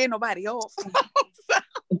to, scare nobody off. So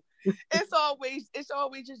it's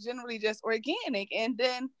always just generally just organic, and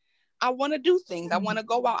then I want to do things. I want to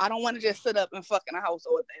go out. I don't want to just sit up and fuck in a house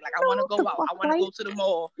all day. Like, I want to go out. I want to go to the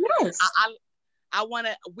mall. Yes. I want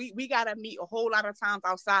to, we got to meet a whole lot of times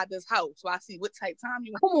outside this house. So I see what type of time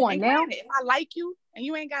you want. Come on now. Granted, if I like you and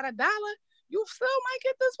you ain't got $1, you still might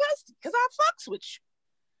get this pussy because I fucks with you.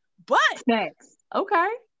 But. Next. Okay.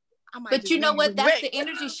 But you know what? That's the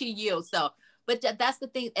energy she yields. So, but that's the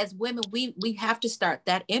thing. As women, we have to start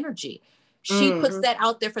that energy. She puts that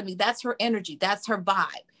out there for me. That's her energy. That's her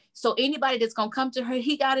vibe. So anybody that's gonna come to her,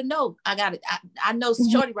 he gotta know. I know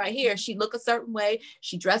Shorty right here. She look a certain way.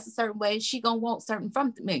 She dress a certain way. She gonna want certain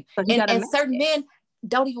from me. And certain men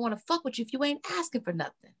don't even want to fuck with you if you ain't asking for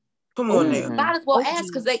nothing. Come on now. Might as well ask,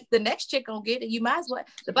 because the next chick gonna get it. You might as well.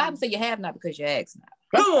 The Bible says you have not because you ask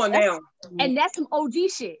not. Come on now. And that's some OG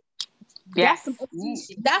shit. Yes. That's some OG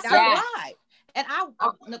shit. That's her vibe. And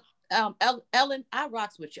Ellen, I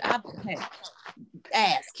rocks with you.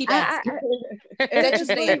 Keep asking.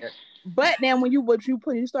 But then when you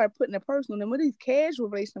start putting it personal, then with these casual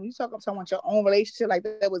relationships, you talk about your own relationship, like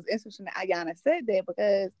that was interesting that Ayana said that,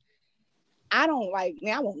 because I don't I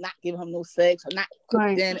will not give him no sex or not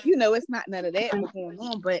cook dinner. It's not none of that going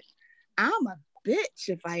on. But I'm a bitch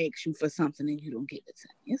if I ask you for something and you don't give it to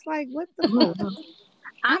me. It's like, what the fuck?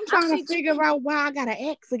 I'm trying to figure out why I gotta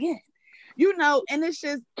ask again. And it's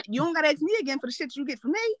just, you don't gotta ask me again for the shit you get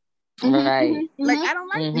from me. Right. Like, I don't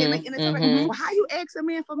like that. Like, and it's like, well, how you ask a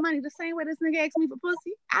man for money the same way this nigga asked me for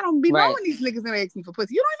pussy? I don't be knowing these niggas that ask me for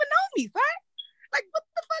pussy. You don't even know me, sir. Like, what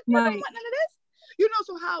the fuck? You don't want none of this?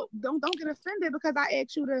 So how, don't get offended because I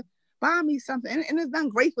asked you to buy me something. And it's done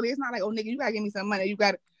gracefully. It's not like, oh, nigga, you gotta give me some money. You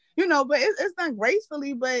gotta, but it's done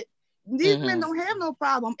gracefully. But these men don't have no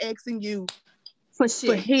problem asking you for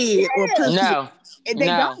head or pussy. No. And they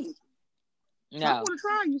don't. No. So I want to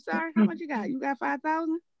try you, sir. How much you got? You got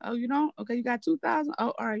 5,000? Oh, you don't? Okay, you got 2,000?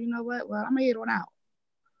 Oh, all right. You know what? Well, I'm gonna head on out.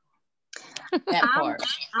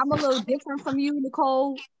 I'm a little different from you,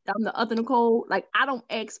 Nicole. I'm the other Nicole. Like, I don't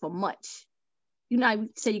ask for much. I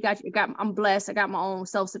say I'm blessed. I got my own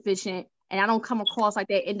self-sufficient, and I don't come across like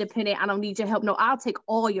that independent. I don't need your help. No, I'll take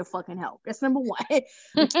all your fucking help. That's number one.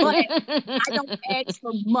 But I don't ask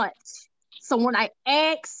for much. So when I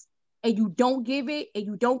ask and you don't give it and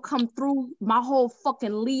you don't come through, my whole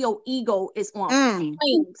fucking Leo ego is on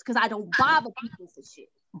flames because I don't bother people for shit.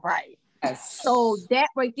 Right. Yes. So that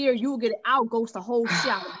right there, you'll get it. I'll ghost the whole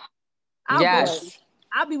show.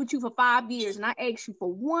 I'll be with you for 5 years and I ask you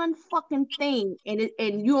for one fucking thing and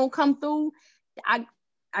you don't come through. I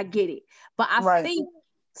get it. But I think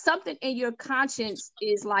something in your conscience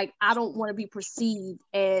is like, I don't want to be perceived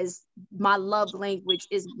as my love language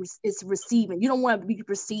is receiving. You don't want to be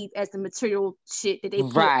perceived as the material shit that they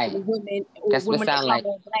put on women or That's women that like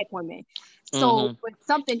black women. So, but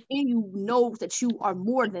something in you knows that you are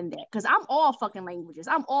more than that. Because I'm all fucking languages.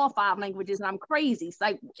 I'm all 5 languages, and I'm crazy. It's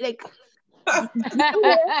like because I'm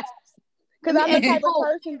the type of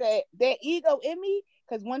person that ego in me.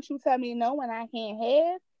 Because once you tell me no and I can't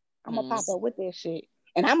have, I'm gonna pop up with that shit.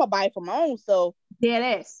 And I'm gonna buy it for my own, so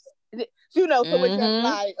that's so it's just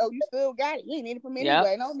like, oh, you still got it. You ain't need it from me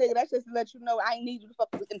anyway. No, nigga, that's just to let you know I ain't need you to fuck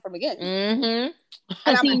with it from again. And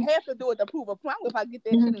I'm gonna have to do it to prove a point if I get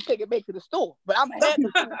that shit and take it back to the store. But I'm gonna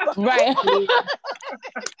have to right.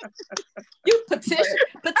 You Patricia,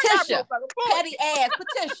 petty ass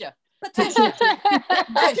Patricia.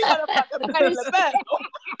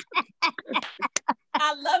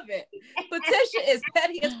 I love it. Patricia is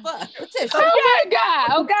petty as fuck. Patricia. Oh my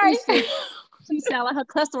God. Okay. She sound like her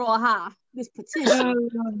cholesterol high. This Patricia.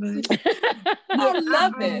 I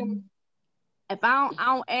love it. If I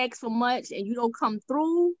don't ask for much and you don't come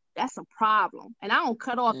through, that's a problem. And I don't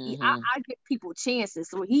cut off. I give people chances.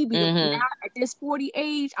 So he be now at this 40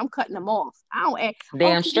 age, I'm cutting them off. I don't ask.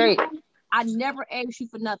 Damn straight. I never ask you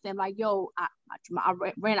for nothing. Like, yo, I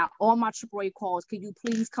ran out all my AAA calls. Can you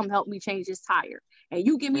please come help me change this tire? And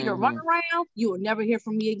you give me the runaround, you will never hear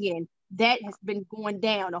from me again. That has been going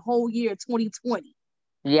down the whole year 2020.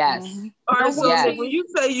 Yes. All right, so when you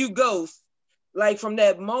say you ghost, like from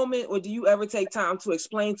that moment, or do you ever take time to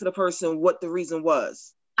explain to the person what the reason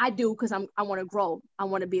was? I do because I want to grow. I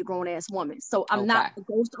want to be a grown ass woman. So I'm not a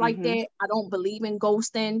ghoster like that. I don't believe in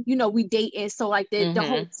ghosting. You know, we dating. So like the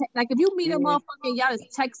whole like if you meet a motherfucker and y'all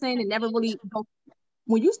just texting and never really go.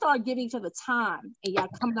 When you start giving each other time and y'all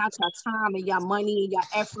coming out your time and y'all money and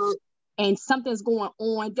y'all effort and something's going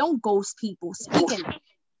on, don't ghost people.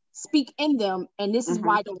 Speak in them. And this is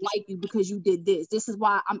why I don't like you because you did this. This is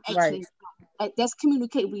why I'm exiting. Let's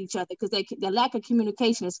communicate with each other because the lack of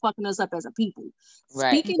communication is fucking us up as a people.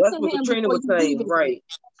 Right. Speak into him. Katrina was saying, right.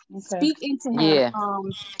 Speak into him. Yeah.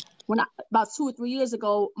 About 2 or 3 years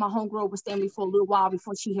ago, my homegirl was staying for a little while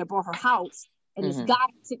before she had bought her house. And this guy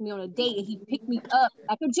took me on a date and he picked me up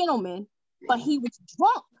like a gentleman, but he was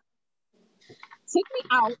drunk. Took me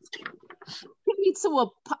out, took me to a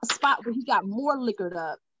spot where he got more liquored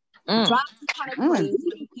up. Drives me kind of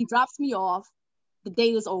crazy. He drops me off. The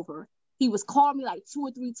date is over. He was calling me like 2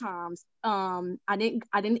 or 3 times. I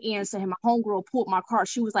didn't answer him. My homegirl pulled my car.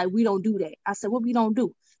 She was like, "We don't do that." I said, "What we don't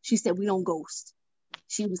do?" She said, "We don't ghost."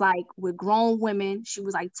 She was like, "We're grown women." She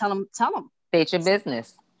was like, Tell him. State your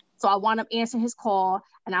business. So I wound up answering his call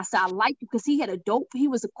and I said, "I like you," because he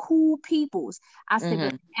was a cool peoples. I said,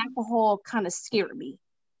 but alcohol kind of scared me.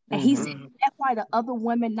 And he said, "That's why the other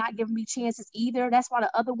women not giving me chances either. That's why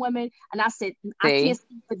the other women." And I said, "I can't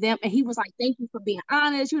speak for them." And he was like, "Thank you for being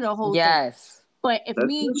honest." You know, whole thing. But if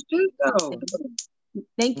me,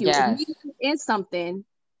 thank you. Yes. If me in something,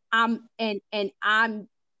 I'm a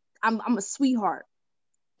sweetheart.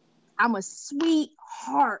 I'm a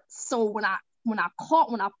sweetheart. So when I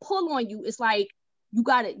pull on you, it's like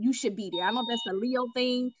you should be there. I know that's a Leo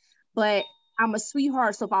thing, but I'm a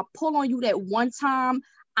sweetheart. So if I pull on you that one time,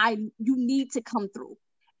 you need to come through.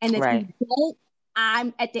 And if you don't,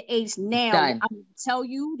 I'm at the age now. I'm gonna tell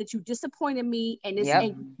you that you disappointed me, and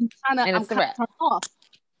I'm kind of turned off.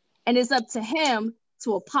 And it's up to him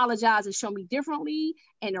to apologize and show me differently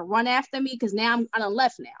and to run after me because now I done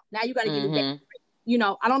left now. Now you got to get it back. You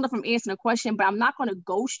know, I don't know if I'm answering a question, but I'm not going to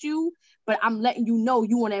ghost you, but I'm letting you know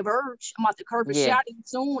you on that verge. I'm about to curb a shot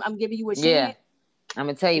soon. I'm giving you a chance. I'm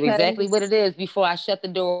going to tell you exactly what it is before I shut the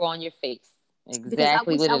door on your face.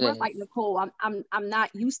 Exactly what it is. Like Nicole, I'm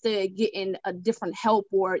not used to getting a different help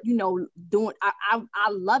or, you know, doing,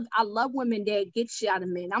 I love women that get shit out of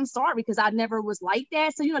men. I'm sorry because I never was like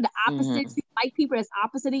that. So, you know, the opposite, you like people that's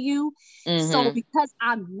opposite of you. So because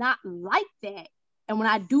I'm not like that, and when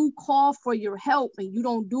I do call for your help and you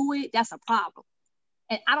don't do it, that's a problem.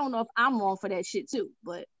 And I don't know if I'm wrong for that shit too,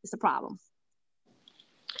 but it's a problem.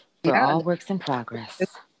 We're all works in progress.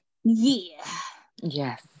 Yeah.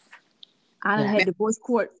 Yes. I done had divorce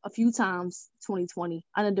court a few times, 2020.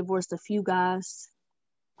 I done divorced a few guys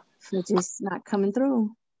for just not coming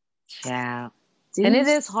through. Yeah. And it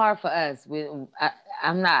is hard for us.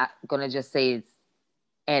 I'm not going to just say it's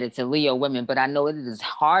added to Leo women, but I know it is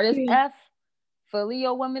hard as F for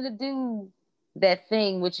Leo women to do that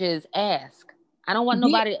thing, which is ask. I don't want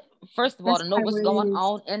nobody, first of all, to know what's going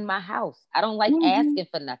on in my house. I don't like asking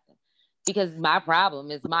for nothing because my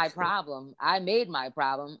problem is my problem. I made my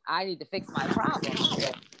problem. I need to fix my problem.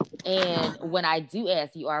 And when I do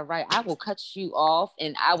ask, you are right, I will cut you off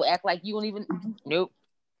and I will act like you don't even, nope,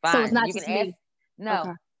 fine. So it's not you just can ask. Me. No,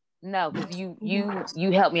 okay. No, because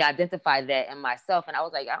you helped me identify that in myself. And I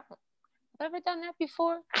was like, I've ever done that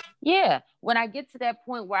before? Yeah. When I get to that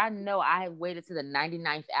point where I know I have waited to the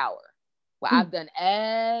 99th hour, where I've done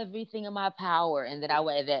everything in my power, and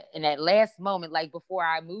that in that last moment, like before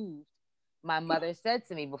I moved, my mother said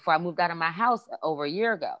to me before I moved out of my house over a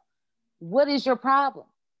year ago, "What is your problem?"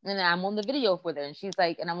 And I'm on the video with her, and she's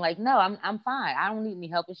like, and I'm like, "No, I'm fine. I don't need any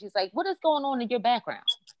help." And she's like, "What is going on in your background?"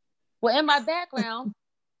 Well, in my background,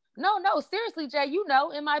 no, seriously, Jay, you know,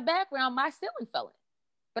 in my background, my ceiling fell in.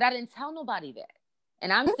 But I didn't tell nobody that.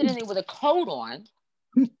 And I'm sitting there with a coat on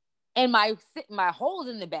and my hole's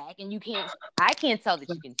in the back and I can't tell that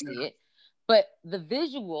you can see it. But the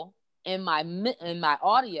visual and my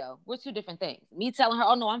audio were two different things. Me telling her,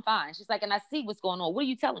 "Oh no, I'm fine." She's like, "And I see what's going on. What are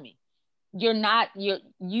you telling me?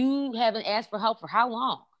 You haven't asked for help for how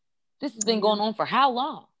long? This has been going on for how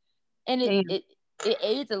long?" And it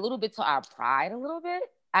aids a little bit to our pride a little bit.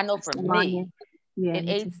 I know for me, it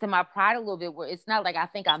aids to my pride a little bit where it's not like I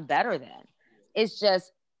think I'm better than. It's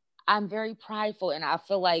just I'm very prideful and I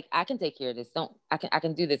feel like I can take care of this. I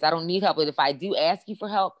can do this. I don't need help. But if I do ask you for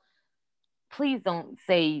help, please don't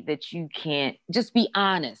say that you can't. Just be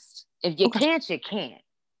honest. If you can't, you can't.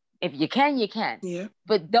 If you can, you can. Yeah.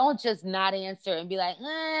 But don't just not answer and be like,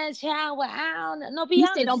 child, well, I don't know. Be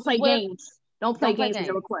honest. Don't play games. Don't play games with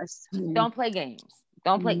your request. Don't play games.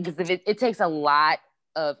 Don't play, because if it takes a lot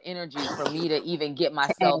of energy for me to even get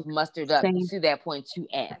myself mustered up to that point to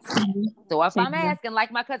ask. So if I'm asking,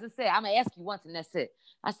 like my cousin said, I'm gonna ask you once and that's it.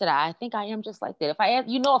 I said, I think I am just like that. If I ask,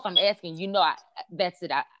 if I'm asking, that's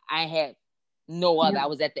it. I had no other. I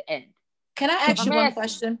was at the end. Can I ask you one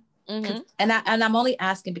question? Mm-hmm. And I'm only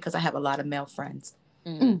asking because I have a lot of male friends.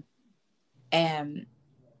 Mm-hmm. And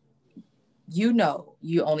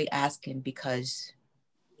you only asking because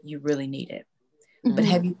you really need it. Mm-hmm. But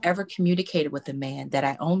have you ever communicated with a man that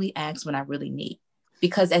I only ask when I really need?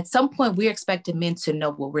 Because at some point we're expecting men to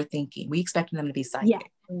know what we're thinking. We expecting them to be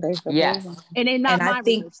psychic. Yes. And they're not. And I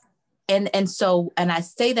think, and I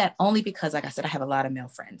say that only because, like I said, I have a lot of male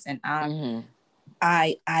friends, and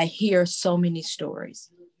I hear so many stories,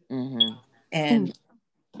 and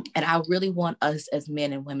I really want us as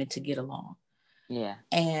men and women to get along. Yeah.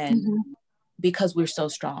 And because we're so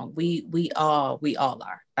strong, we all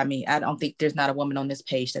are. I mean, I don't think there's not a woman on this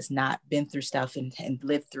page that's not been through stuff and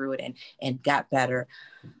lived through it and got better.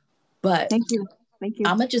 But thank you.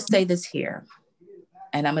 I'm gonna just say this here,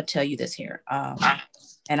 and I'm gonna tell you this here,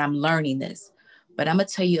 and I'm learning this. But I'm gonna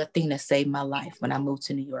tell you a thing that saved my life when I moved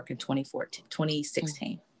to New York in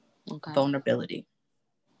 2016. Okay. Vulnerability.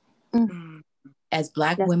 As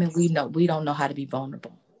Black women, we don't know how to be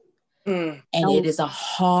vulnerable. And it is a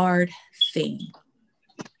hard thing.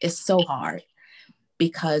 It's so hard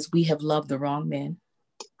because we have loved the wrong men.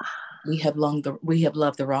 We have loved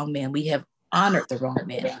the wrong man. We have honored the wrong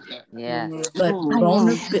man. Yeah. But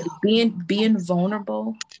being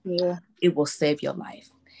vulnerable, it will save your life.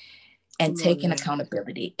 And taking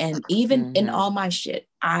accountability. And even in all my shit,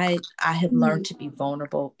 I have learned to be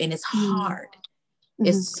vulnerable. And it's hard.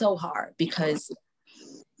 It's so hard because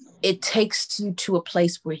it takes you to a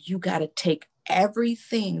place where you got to take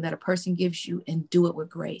everything that a person gives you and do it with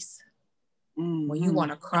grace. When you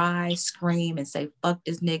want to cry, scream, and say, fuck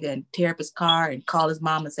this nigga, and tear up his car and call his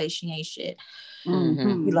mom and say she ain't shit.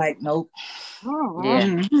 You're like, nope.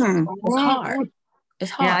 Yeah. It's hard.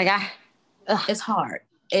 It's hard. Yeah, it's hard.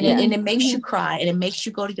 And it makes you cry, and it makes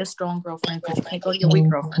you go to your strong girlfriend because you can't go to your weak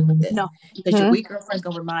girlfriend with this. No. Because your weak girlfriend's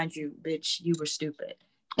going to remind you, bitch, you were stupid.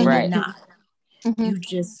 And you're not. You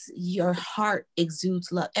just, your heart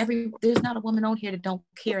exudes love. There's not a woman on here that don't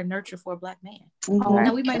care and nurture for a Black man.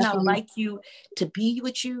 Now, we might not like you to be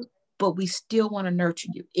with you, but we still want to nurture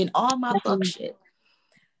you. In all my fuck shit,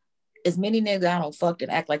 as many niggas I don't fuck and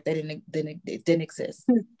act like they didn't exist.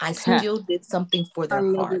 I still did something for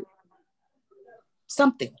their heart.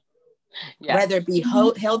 Something. Yes. Whether it be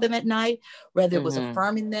held them at night, whether it was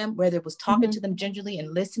affirming them, whether it was talking to them gingerly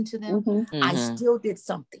and listen to them, I still did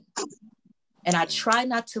something. And I try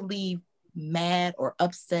not to leave mad or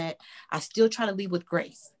upset. I still try to leave with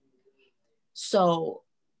grace. So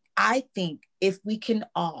I think if we can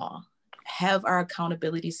all have our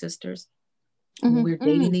accountability sisters, when we're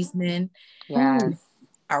dating these men,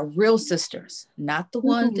 our real sisters, not the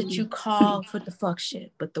ones that you call for the fuck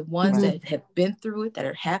shit, but the ones that have been through it, that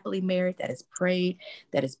are happily married, that has prayed,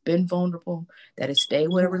 that has been vulnerable, that has stayed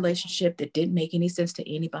with a relationship that didn't make any sense to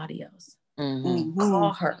anybody else.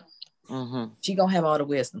 Call her. She gonna have all the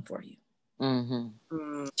wisdom for you.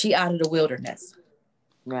 She out of the wilderness.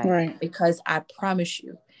 Right. Because I promise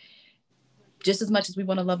you, just as much as we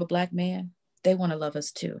want to love a Black man, they want to love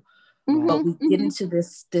us too. But we get into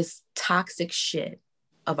this toxic shit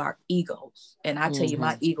of our egos. And I tell you,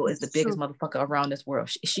 my ego is the biggest motherfucker around this world.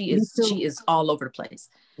 She is all over the place.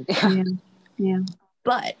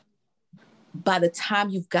 But by the time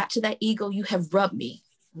you've got to that ego, you have rubbed me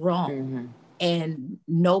wrong. And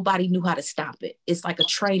nobody knew how to stop it. It's like a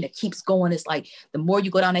train that keeps going. It's like the more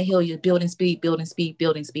you go down a hill, you're building speed.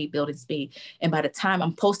 And by the time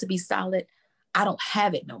I'm supposed to be solid, I don't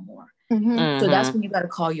have it no more. So that's when you got to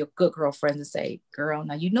call your good girlfriends and say, girl,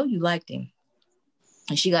 now you know you liked him.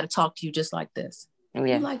 And she got to talk to you just like this.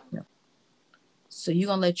 You like him. So you're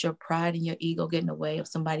going to let your pride and your ego get in the way of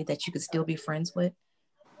somebody that you could still be friends with?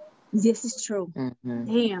 This is true.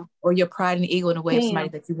 Damn. Or your pride and ego in the way of somebody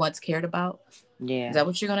that you once cared about? Yeah. Is that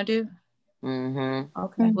what you're going to do?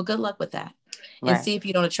 Okay. Well, good luck with that. And see if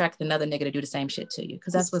you don't attract another nigga to do the same shit to you.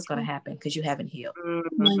 Because that's what's going to happen because you haven't healed.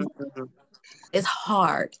 It's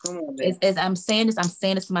hard. As I'm saying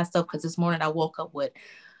this to myself because this morning I woke up with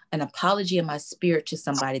an apology in my spirit to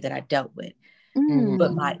somebody that I dealt with.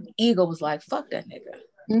 But my ego was like, fuck that nigga.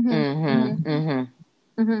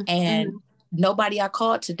 And nobody I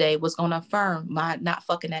called today was going to affirm my not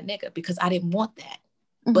fucking that nigga because I didn't want that.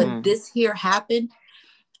 But this here happened.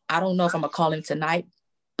 I don't know if I'm going to call him tonight,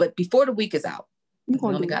 but before the week is out, we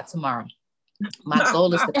only got tomorrow. My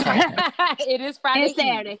goal is to call him. It is Friday. It's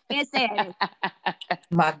Saturday. It's Saturday.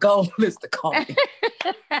 My goal is to call him.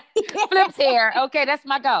 Flip's here. Okay, that's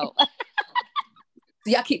my goal. So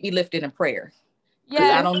y'all keep me lifted in prayer.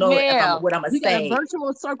 Yeah, I don't know what I'm gonna say. We got a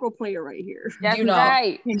virtual circle player right here. That's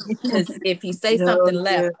right. Because if he say something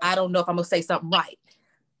left, I don't know if I'm gonna say something right.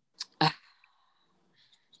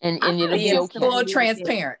 And it'll be okay. Full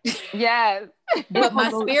transparent. Yes. But my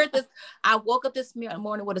spirit, I woke up this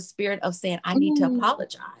morning with a spirit of saying I need to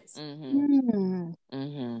apologize. Mm-hmm.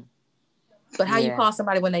 Mm-hmm. But how you call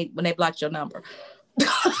somebody when they blocked your number?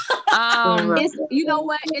 You know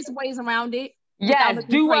what? It's ways around it. Yes,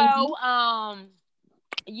 Duo.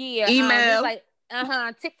 Email. Like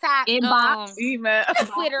TikTok, inbox, email,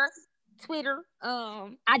 Twitter.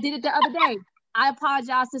 I did it the other day. I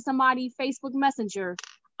apologized to somebody Facebook Messenger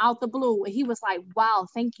out the blue, and he was like, "Wow,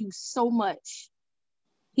 thank you so much."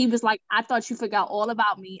 He was like, "I thought you forgot all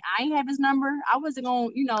about me. I ain't have his number. I wasn't gonna,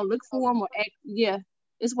 look for him or act." Yeah,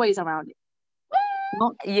 it's ways around it.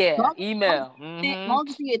 Email. As long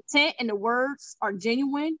as the intent and the words are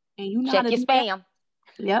genuine, and you know check how to your spam.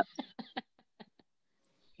 Yep.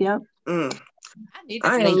 Yep. I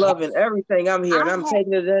am loving everything I'm hearing. I'm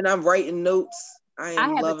taking it in. I'm writing notes. I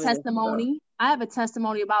have a testimony. I have a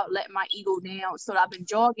testimony about letting my ego down. So I've been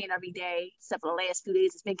jogging every day, except for the last few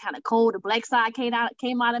days. It's been kind of cold. The black side came out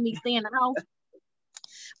of me staying in the house.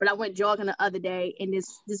 But I went jogging the other day, and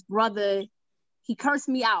this brother, he cursed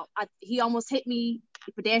me out. He almost hit me,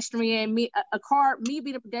 the pedestrian, me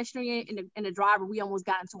being a pedestrian and the driver, we almost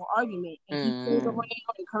got into an argument. And he pulled around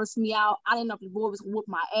and cursed me out. I didn't know if the boy was going to whoop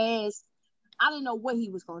my ass. I didn't know what he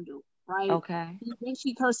was going to do, right? Okay. Then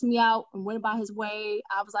she cursed me out and went about his way.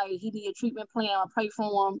 I was like, he need a treatment plan. I pray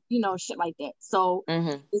for him, shit like that. So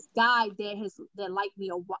this guy that liked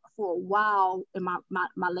me for a while in my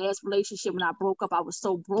last relationship, when I broke up, I was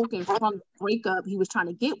so broken from the breakup. He was trying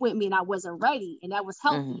to get with me and I wasn't ready. And that was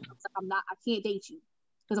healthy. I was like, I can't date you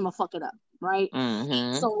because I'm going to fuck it up. Right.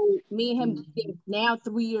 So me and him, now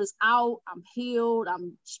 3 years out, I'm healed,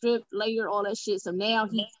 I'm stripped, layered, all that shit. So now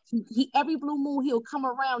he every blue moon he'll come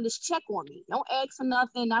around, just check on me, don't ask for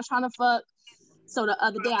nothing, not trying to fuck. So the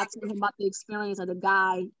other day I told him about the experience of the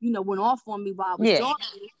guy, went off on me while I was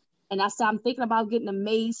jogging. And I said, I'm thinking about getting a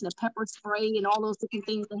mace and a pepper spray and all those different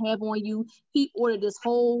things to have on you. He ordered this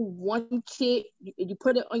whole one kit. You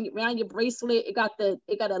put it around your bracelet. It got an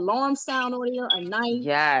alarm sound on there, a knife.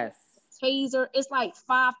 Yes. Taser. It's like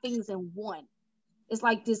 5 things in one. It's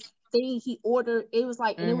like this thing he ordered. It was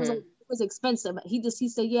like, and it was expensive. He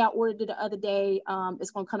said, yeah, I ordered it the other day.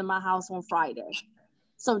 It's gonna come to my house on Friday.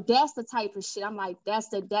 So that's the type of shit. I'm like, that's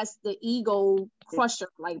the ego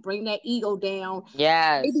crusher. Like, bring that ego down.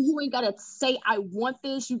 Yes. Maybe you ain't gotta say I want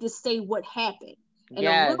this. You just say what happened. And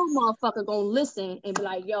a little motherfucker gonna listen and be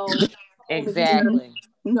like, yo, exactly.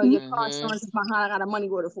 Your car insurance is behind. I got a money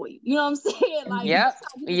order for you. You know what I'm saying? Like,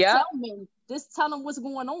 just tell them what's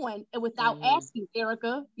going on, and without asking,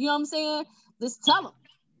 Erica. You know what I'm saying? Just tell them,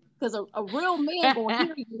 because a real man gonna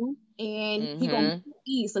hear you, and he gonna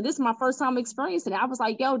eat. So this is my first time experiencing it. I was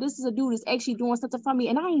like, yo, this is a dude that's actually doing something for me,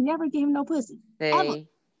 and I ain't never give him no pussy ever.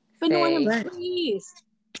 Been knowing him for 3 years.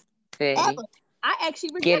 Ever. I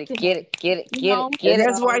actually rejected him. Get it.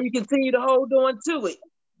 That's why you continue to hold on to it.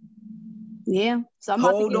 Yeah, so I'm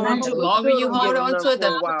hold on to it. The longer you hold on to it,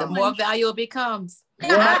 the more valuable it becomes.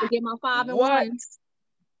 I'm about to get my 5 and 1.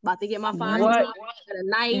 About to get my 5 and 1. Got a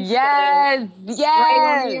knife. Yes.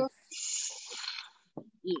 Yeah.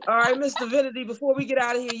 All right, Miss Divinity, before we get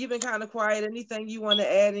out of here, you've been kind of quiet. Anything you want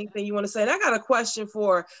to add? Anything you want to say? And I got a question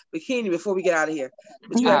for Bikini before we get out of here.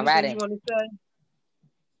 But you have anything you want to say?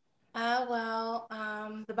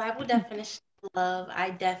 The Bible definition of love, I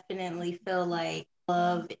definitely feel like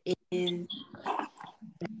love is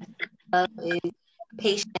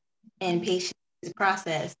patient, and patience is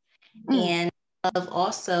process. And love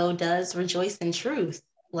also does rejoice in truth,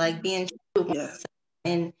 like being true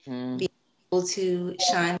and being able to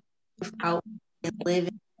shine out and live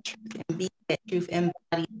in truth and be that truth,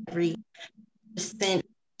 embody every percent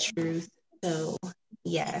truth. So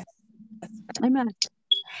yes. Amen.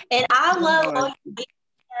 And I love all you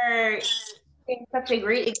for such a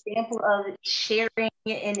great example of sharing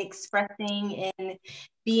and expressing and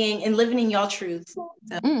being and living in your truth.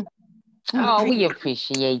 So, we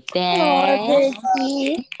appreciate that.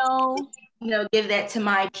 Give that to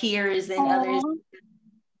my peers and others.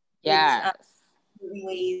 Yes.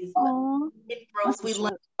 Ways it grows. We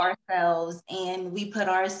love ourselves and we put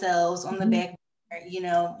ourselves on the back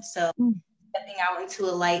burner, so stepping out into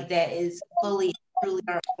a light that is fully, truly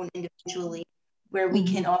our own individually, where we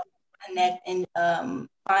can all connect and find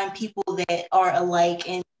people that are alike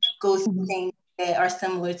and go through things that are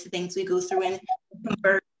similar to things we go through and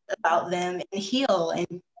converse about them and heal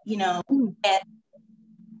and, you know,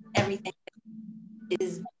 everything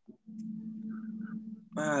is.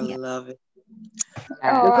 I love it.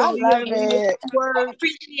 I love it. I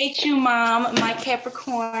appreciate you, Mom, my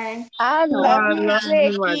Capricorn. I love you,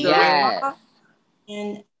 Jackie.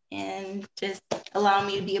 Yes. And just allow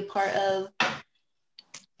me to be a part of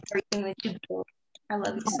everything that you do. I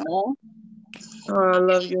love you so much. Oh, I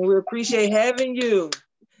love you. We appreciate having you.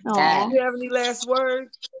 Do you have any last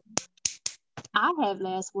words? I have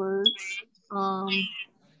last words.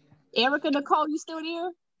 Erica Nicole, you still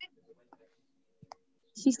there?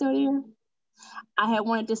 She's still there? I had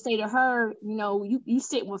wanted to say to her, you know, you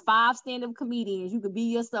sit with 5 stand-up comedians. You could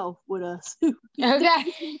be yourself with us.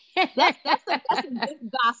 Okay. that's a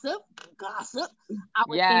good gossip. I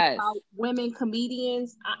would think about women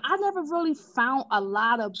comedians. I never really found a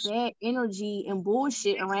lot of bad energy and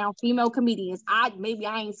bullshit around female comedians. Maybe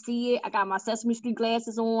I ain't see it. I got my Sesame Street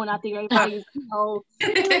glasses on. I think everybody's, you know,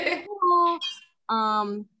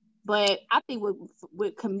 but I think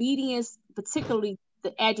with comedians, particularly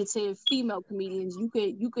the adjective female comedians, you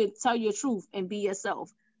could tell your truth and be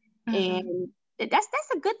yourself. And that's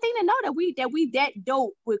a good thing to know, that we that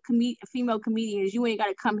dope with female comedians. You ain't got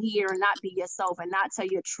to come here and not be yourself and not tell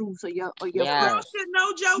your truth or your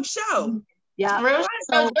no joke show. Yeah. Real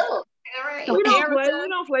so, right. We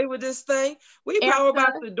don't play with this thing. We Power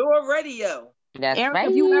About the Door Radio. That's Erica, right.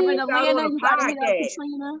 if you ever in Atlanta, you got to hit up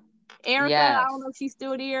Katrina. Erica, I don't know if she's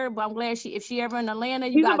still there, but I'm glad if she ever in Atlanta,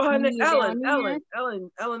 you got Ellen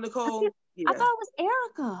Nicole. Yeah. I thought it was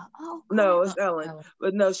Erica. Oh, God. No, it's Ellen.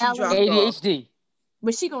 But no, she dropped ADHD. off.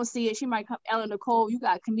 But she gonna see it. She might come. Ellen Nicole, you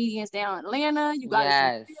got comedians down in Atlanta. You got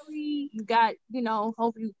Philly. You got, you know,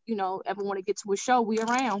 hope you know, ever want to get to a show, we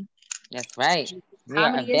around. That's right. We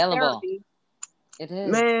are Comedy available. It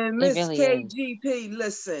is. Man, Miss really KGP,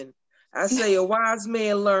 listen. I say a wise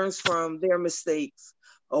man learns from their mistakes.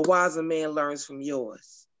 A wiser man learns from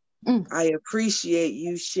yours. I appreciate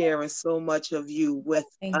you sharing so much of you with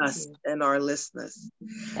us and our listeners.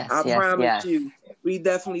 I promise you, we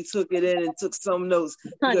definitely took it in and took some notes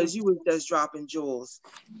because you were just dropping jewels.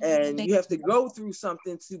 And you have to go through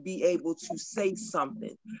something to be able to say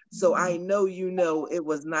something. So I know you know it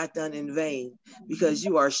was not done in vain, because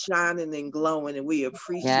you are shining and glowing, and we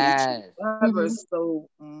appreciate you ever so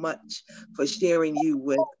much for sharing you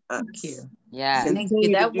with us. Thank you. Yeah. Thank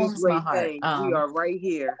you. That warms my heart. We are right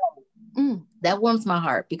here. That warms my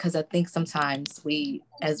heart, because I think sometimes we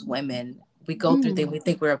as women, we go through things, we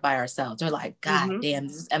think we're by ourselves. We're like, God damn,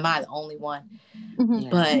 am I the only one?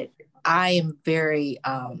 But I am very,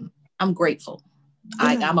 I'm grateful.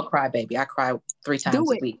 I'm a crybaby. I cry 3 times a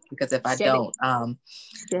week, because if I don't,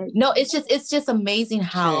 no, it's just amazing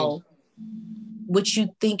how what you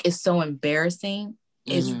think is so embarrassing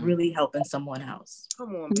is really helping someone else.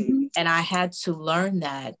 Come on, baby. And I had to learn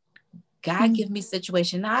that God give me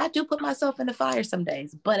situation. Now I do put myself in the fire some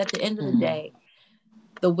days, but at the end of the day,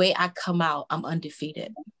 the way I come out, I'm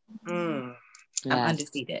undefeated. I'm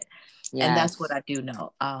undefeated. And that's what I do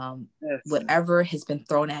know. Whatever has been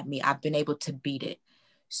thrown at me, I've been able to beat it.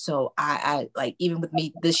 So I like, even with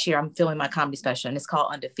me this year, I'm filming my comedy special, and it's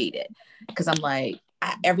called Undefeated, because I'm like,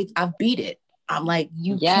 I've beat it. I'm like,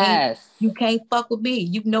 you can't fuck with me.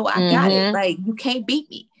 You know, I got it. Like, you can't beat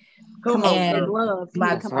me. Come on, and one of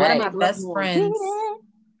my best friends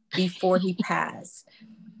before he passed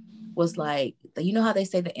was like, you know how they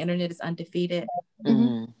say the internet is undefeated?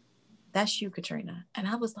 That's you, Katrina. And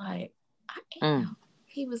I was like, I am.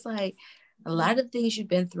 He was like, a lot of things you've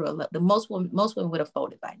been through, most women would have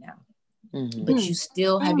folded by now, but you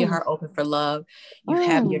still have your heart open for love.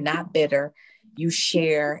 You're not bitter. You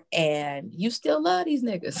share, and you still love these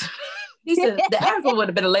niggas. He said the average one would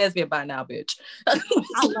have been a lesbian by now, bitch. I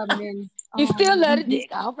love men. You still love a dick.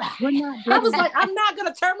 All right. I was like, I'm not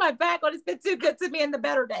gonna turn my back on it. It's been too good to me in the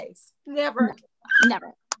better days. Never.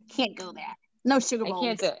 Can't go there. No sugar bowls. I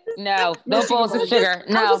can't do it. No bowls of sugar.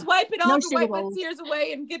 No. I'll just wipe it off and wipe my tears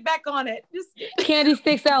away and get back on it. Just candy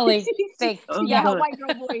sticks only. Thanks. Yeah, her white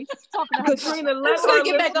girl voice. Talking to Katrina, let her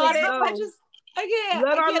get back on it.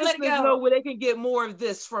 Let our listeners know where they can get more of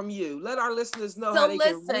this from you. Let our listeners know how they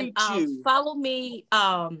can reach you. Follow me.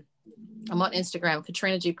 I'm on Instagram,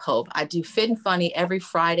 Katrina G. Pope. I do Fit and Funny every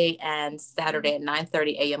Friday and Saturday at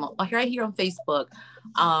 9:30 a.m. Right here on Facebook.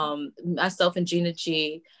 Myself and Gina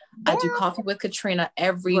G. I do Coffee with Katrina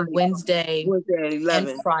every Wednesday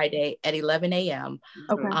and Friday at 11 a.m.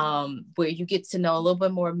 Okay. Where you get to know a little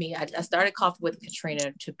bit more of me. I started Coffee with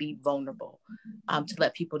Katrina to be vulnerable, to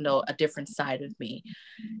let people know a different side of me.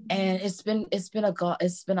 And it's been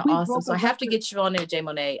awesome. So I have to get you on there, J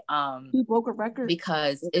Monet. You broke a record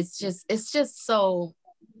because it's just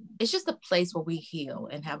a place where we heal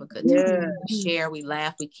and have a good time. We share, we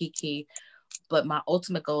laugh, we kiki. But my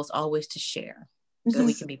ultimate goal is always to share so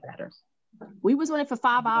we can be better. We was on it for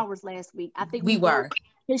 5 hours last week. I think we were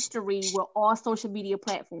history with all social media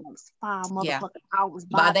platforms. 5 motherfucking hours.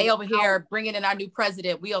 But they over here bringing in our new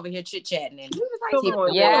president. We over here chit chatting.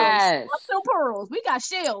 Yes. No pearls. We got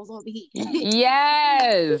shells over here.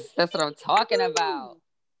 Yes. That's what I'm talking about.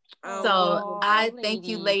 So I thank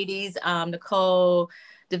you, ladies. Nicole,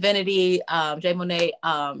 Divinity, J Monet,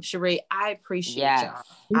 Sheree. I appreciate y'all.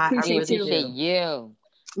 I appreciate you.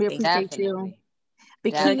 We appreciate you.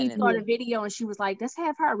 Bikini saw the video and she was like, let's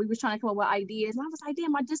have her. We was trying to come up with ideas. And I was like,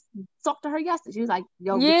 damn, I just talked to her yesterday. She was like,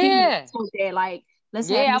 yo, Bikini spoke there, like, let's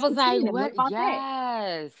have I was like, what?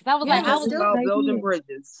 Yes. That was like, I was about building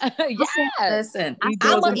bridges. Yes. Listen,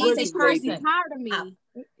 I'm an easy person. Tired of me.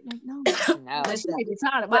 No.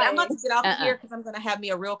 Tired of but I'm about to get off here because I'm going to have me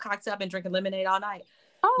a real cocktail. I've been drinking lemonade all night.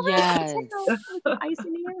 Oh, yes. Ice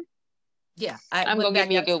in here? Yeah. I'm going to get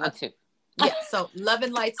me a good one too. Yeah, so love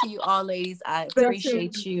and light to you all, ladies. I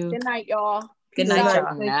appreciate you. Good night, y'all. Good night,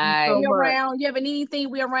 y'all. Good night. We around. You ever need anything?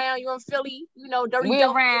 We around. You in Philly? You know, dirty. We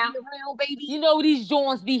around. Baby. You know these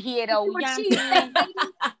joints be here though.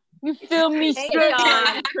 You feel me? Hey,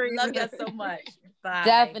 y'all. Love y'all so much. Bye.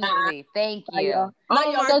 Definitely. Thank you.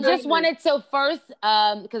 So just wanted to first,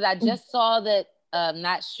 because I just saw that.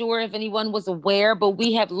 Not sure if anyone was aware, but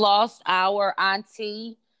we have lost our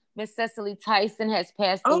auntie. Miss Cicely Tyson has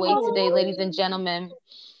passed away today, ladies and gentlemen,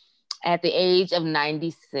 at the age of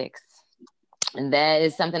 96. And that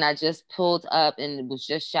is something I just pulled up and it was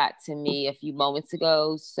just shot to me a few moments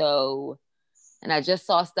ago. So, and I just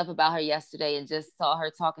saw stuff about her yesterday and just saw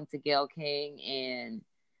her talking to Gayle King. And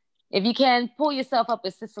if you can, pull yourself up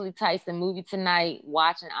a Cicely Tyson movie tonight.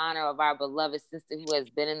 Watch in honor of our beloved sister who has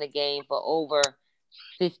been in the game for over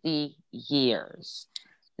 50 years.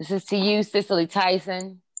 This is to you, Cicely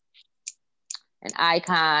Tyson. An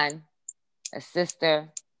icon, a sister,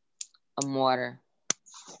 a martyr,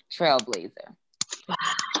 trailblazer.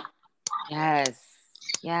 Yes.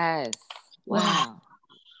 Wow.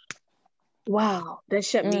 That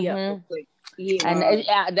shut me up real quick. Yeah.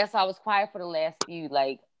 And that's why I was quiet for the last few.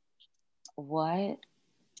 Like, what?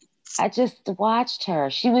 I just watched her.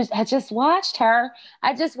 I just watched her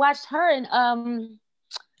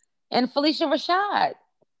and Felicia Rashad.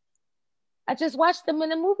 I just watched them in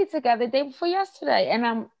the movie together the day before yesterday.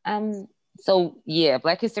 And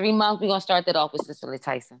Black History Month, we're going to start that off with Cicely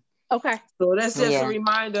Tyson. Okay. So that's just a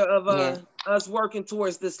reminder of us working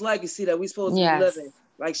towards this legacy that we're supposed to be living.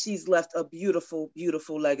 Like she's left a beautiful,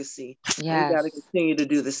 beautiful legacy. Yeah. We got to continue to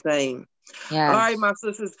do the same. Yes. All right, my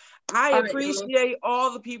sisters. I appreciate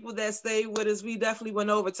all the people that stayed with us. We definitely went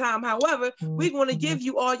over time. However, we're going to give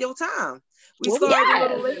you all your time. We started a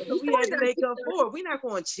little late, so we had to make up for it. We're not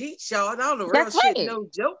going to cheat, y'all. Not on the real shit, no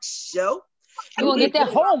joke show. We're going to get that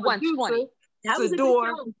whole 120.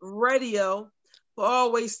 Sador Radio for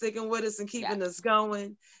always sticking with us and keeping us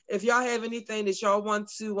going. If y'all have anything that y'all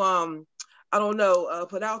want to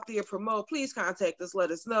put out there, promote, please contact us,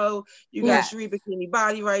 let us know. You got Sheree Bikini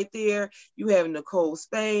Body right there. You have Nicole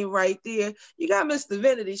Spain right there. You got Miss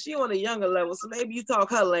Divinity. She on a younger level, so maybe you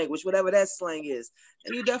talk her language, whatever that slang is.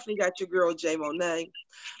 And you definitely got your girl, J Monet.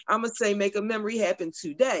 I'm going to say make a memory happen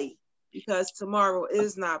today because tomorrow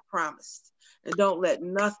is not promised. And don't let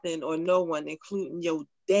nothing or no one, including your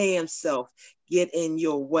damn self, get in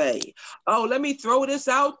your way. Oh, let me throw this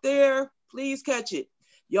out there. Please catch it.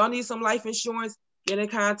 Y'all need some life insurance? Get in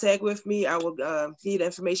contact with me. I will need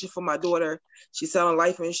information for my daughter. She's selling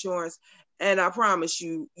life insurance. And I promise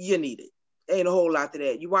you, you need it. Ain't a whole lot to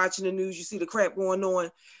that. You watching the news, you see the crap going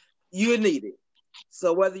on, you need it.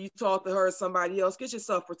 So whether you talk to her or somebody else, get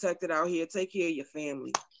yourself protected out here. Take care of your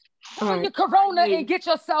family. Cover your corona and get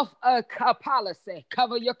yourself a policy.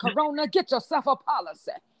 Cover your corona, get yourself a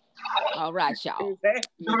policy. All right, y'all.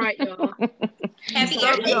 All right, y'all. Have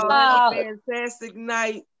a fantastic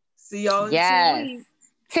night. See y'all in 2 weeks.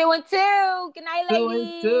 2 and 2. Good night,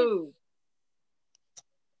 ladies. 2 and 2.